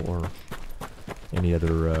rifle or any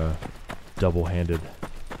other double-handed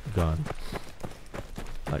gun.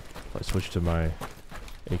 Like, if I switch to my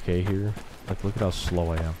AK here, like, look at how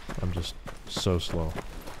slow I am. I'm just so slow.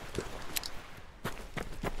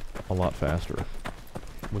 A lot faster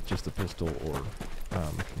with just a pistol or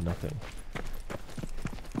nothing.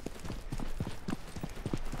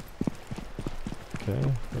 Okay,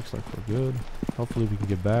 looks like we're good. Hopefully we can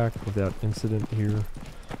get back without incident here.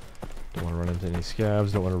 Don't want to run into any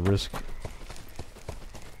scabs, don't want to risk...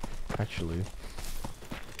 Actually,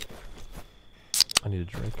 I need a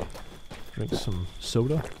drink. Drink some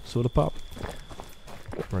soda pop.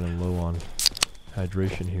 Running low on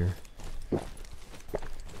hydration here.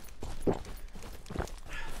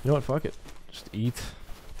 You know what, fuck it. Just eat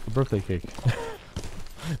a birthday cake.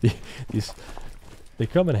 These, they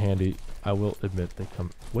come in handy. I will admit they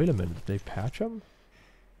come. Wait a minute, did they patch them?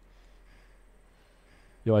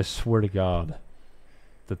 Yo, I swear to God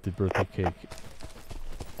that the birthday cake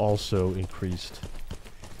also increased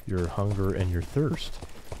your hunger and your thirst.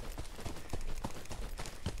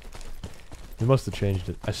 They must have changed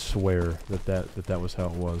it. I swear that was how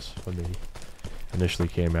it was when they initially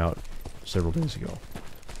came out several days ago.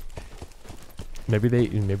 Maybe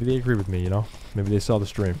they agree with me, you know? Maybe they saw the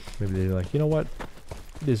stream. Maybe they're like, you know what?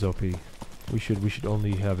 It is OP. We should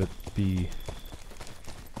only have it be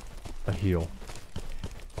a heal.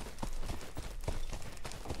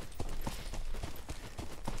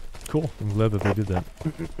 Cool. I'm glad that they did that.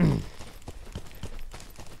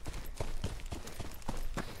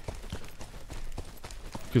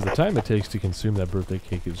 Because the time it takes to consume that birthday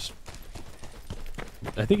cake is...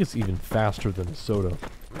 I think it's even faster than a soda.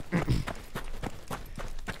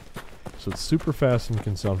 So it's super fast in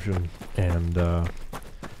consumption, and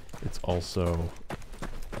it's also...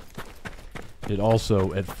 It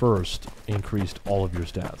also, at first, increased all of your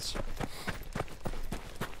stats.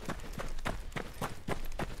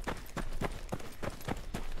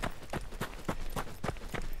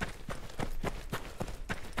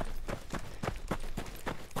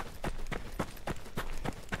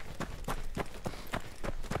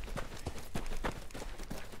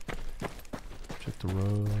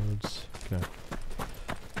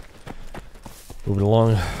 Moving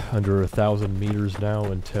along under 1,000 meters now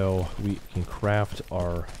until we can craft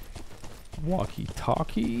our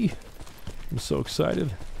walkie-talkie. I'm so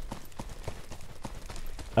excited.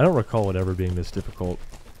 I don't recall it ever being this difficult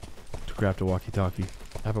to craft a walkie-talkie.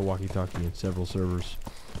 I have a walkie-talkie in several servers.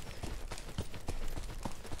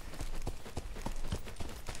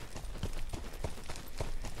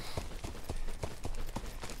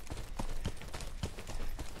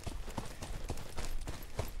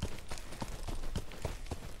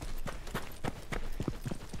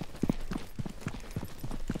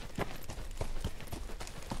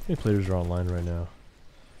 How many players are online right now?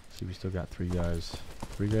 See, we still got 3 guys.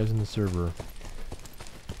 3 guys in the server.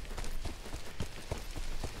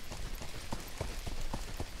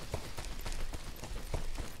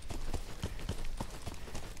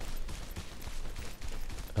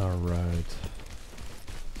 Alright.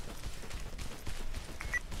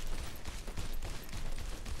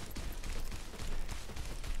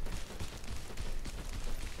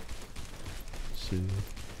 See.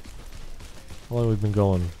 How long have we been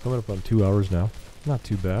going? Coming up on 2 hours now. Not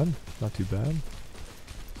too bad. Not too bad.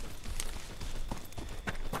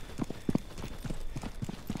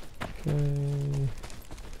 Okay.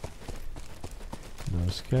 No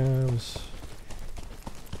scavs.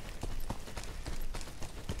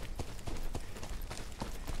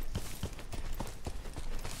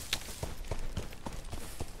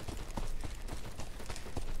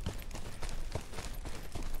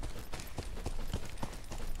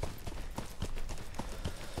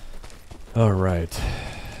 All right,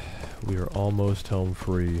 we are almost home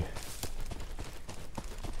free.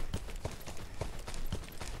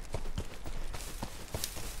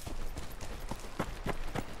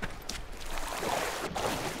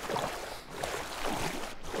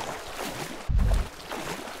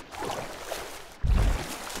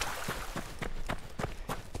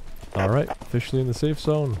 All right, officially in the safe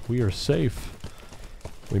zone. We are safe.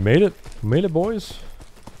 We made it. We made it, boys.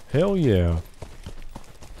 Hell yeah.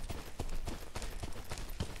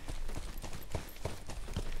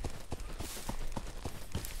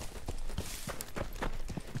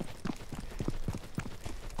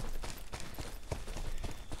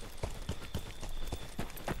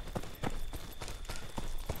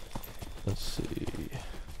 Let's see.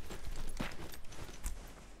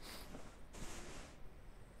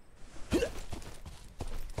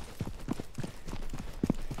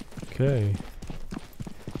 Okay.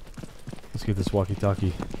 Let's get this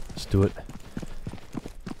walkie-talkie. Let's do it.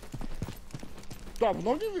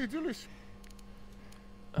 Давно не виделись.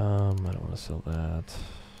 I don't want to sell that.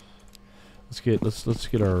 Let's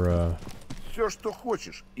get our Все, что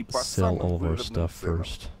хочешь, и по sell самым all of our выгодным stuff ценам.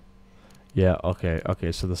 first. Yeah,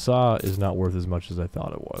 okay, so the saw is not worth as much as I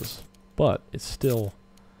thought it was. But it's still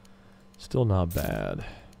not bad.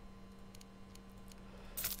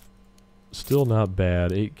 Still not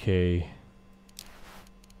bad. 8K.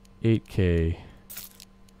 8K.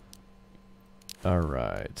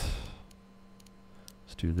 Alright.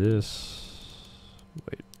 Let's do this.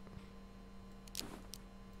 Wait.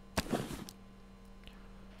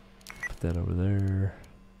 Put that over there.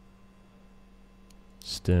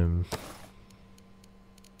 Stem.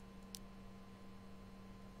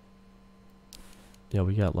 Yeah,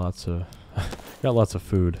 we got lots of got lots of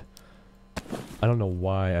food. I don't know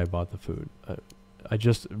why I bought the food. I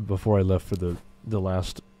just before I left for the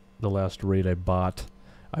last raid I bought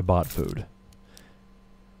food.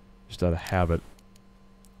 Just out of habit.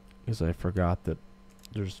 Because I forgot that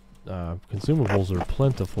there's consumables are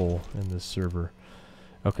plentiful in this server.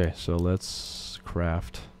 Okay, so let's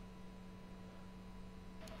craft.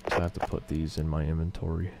 So I have to put these in my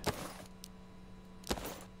inventory.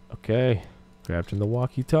 Okay, crafting the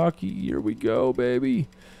walkie-talkie. Here we go, baby.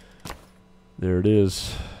 There it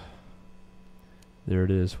is. There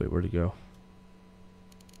it is. Wait, where'd it go?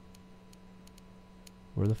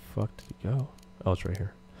 Where the fuck did it go? Oh, it's right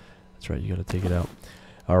here. That's right, you gotta take it out.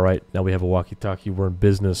 Alright, now we have a walkie-talkie. We're in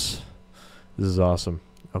business. This is awesome.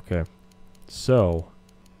 Okay, so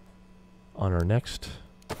on our next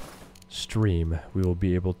stream, we will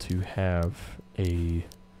be able to have a,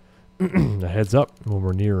 a heads up when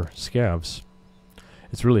we're near scavs.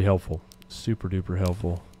 It's really helpful. Super duper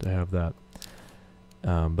helpful to have that.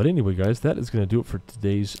 But anyway, guys, that is going to do it for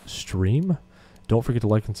today's stream. Don't forget to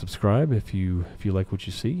like and subscribe if you like what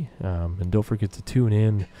you see. And don't forget to tune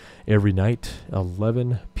in every night,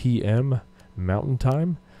 11 p.m. Mountain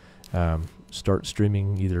Time. Start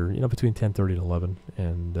streaming either between 10:30 and 11,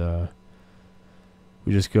 and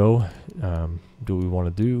we just go do what we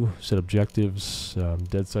want to do, set objectives.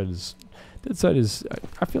 Deadside is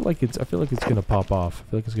I feel like it's going to pop off. I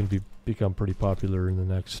feel like it's going to become pretty popular in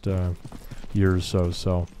the next year or so.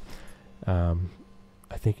 So I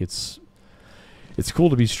think it's cool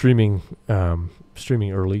to be streaming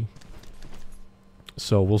early.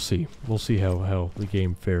 So we'll see how the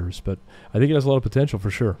game fares, but I think it has a lot of potential for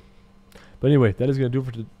sure. But anyway, that is going to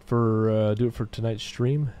do it for tonight's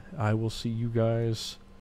stream. I will see you guys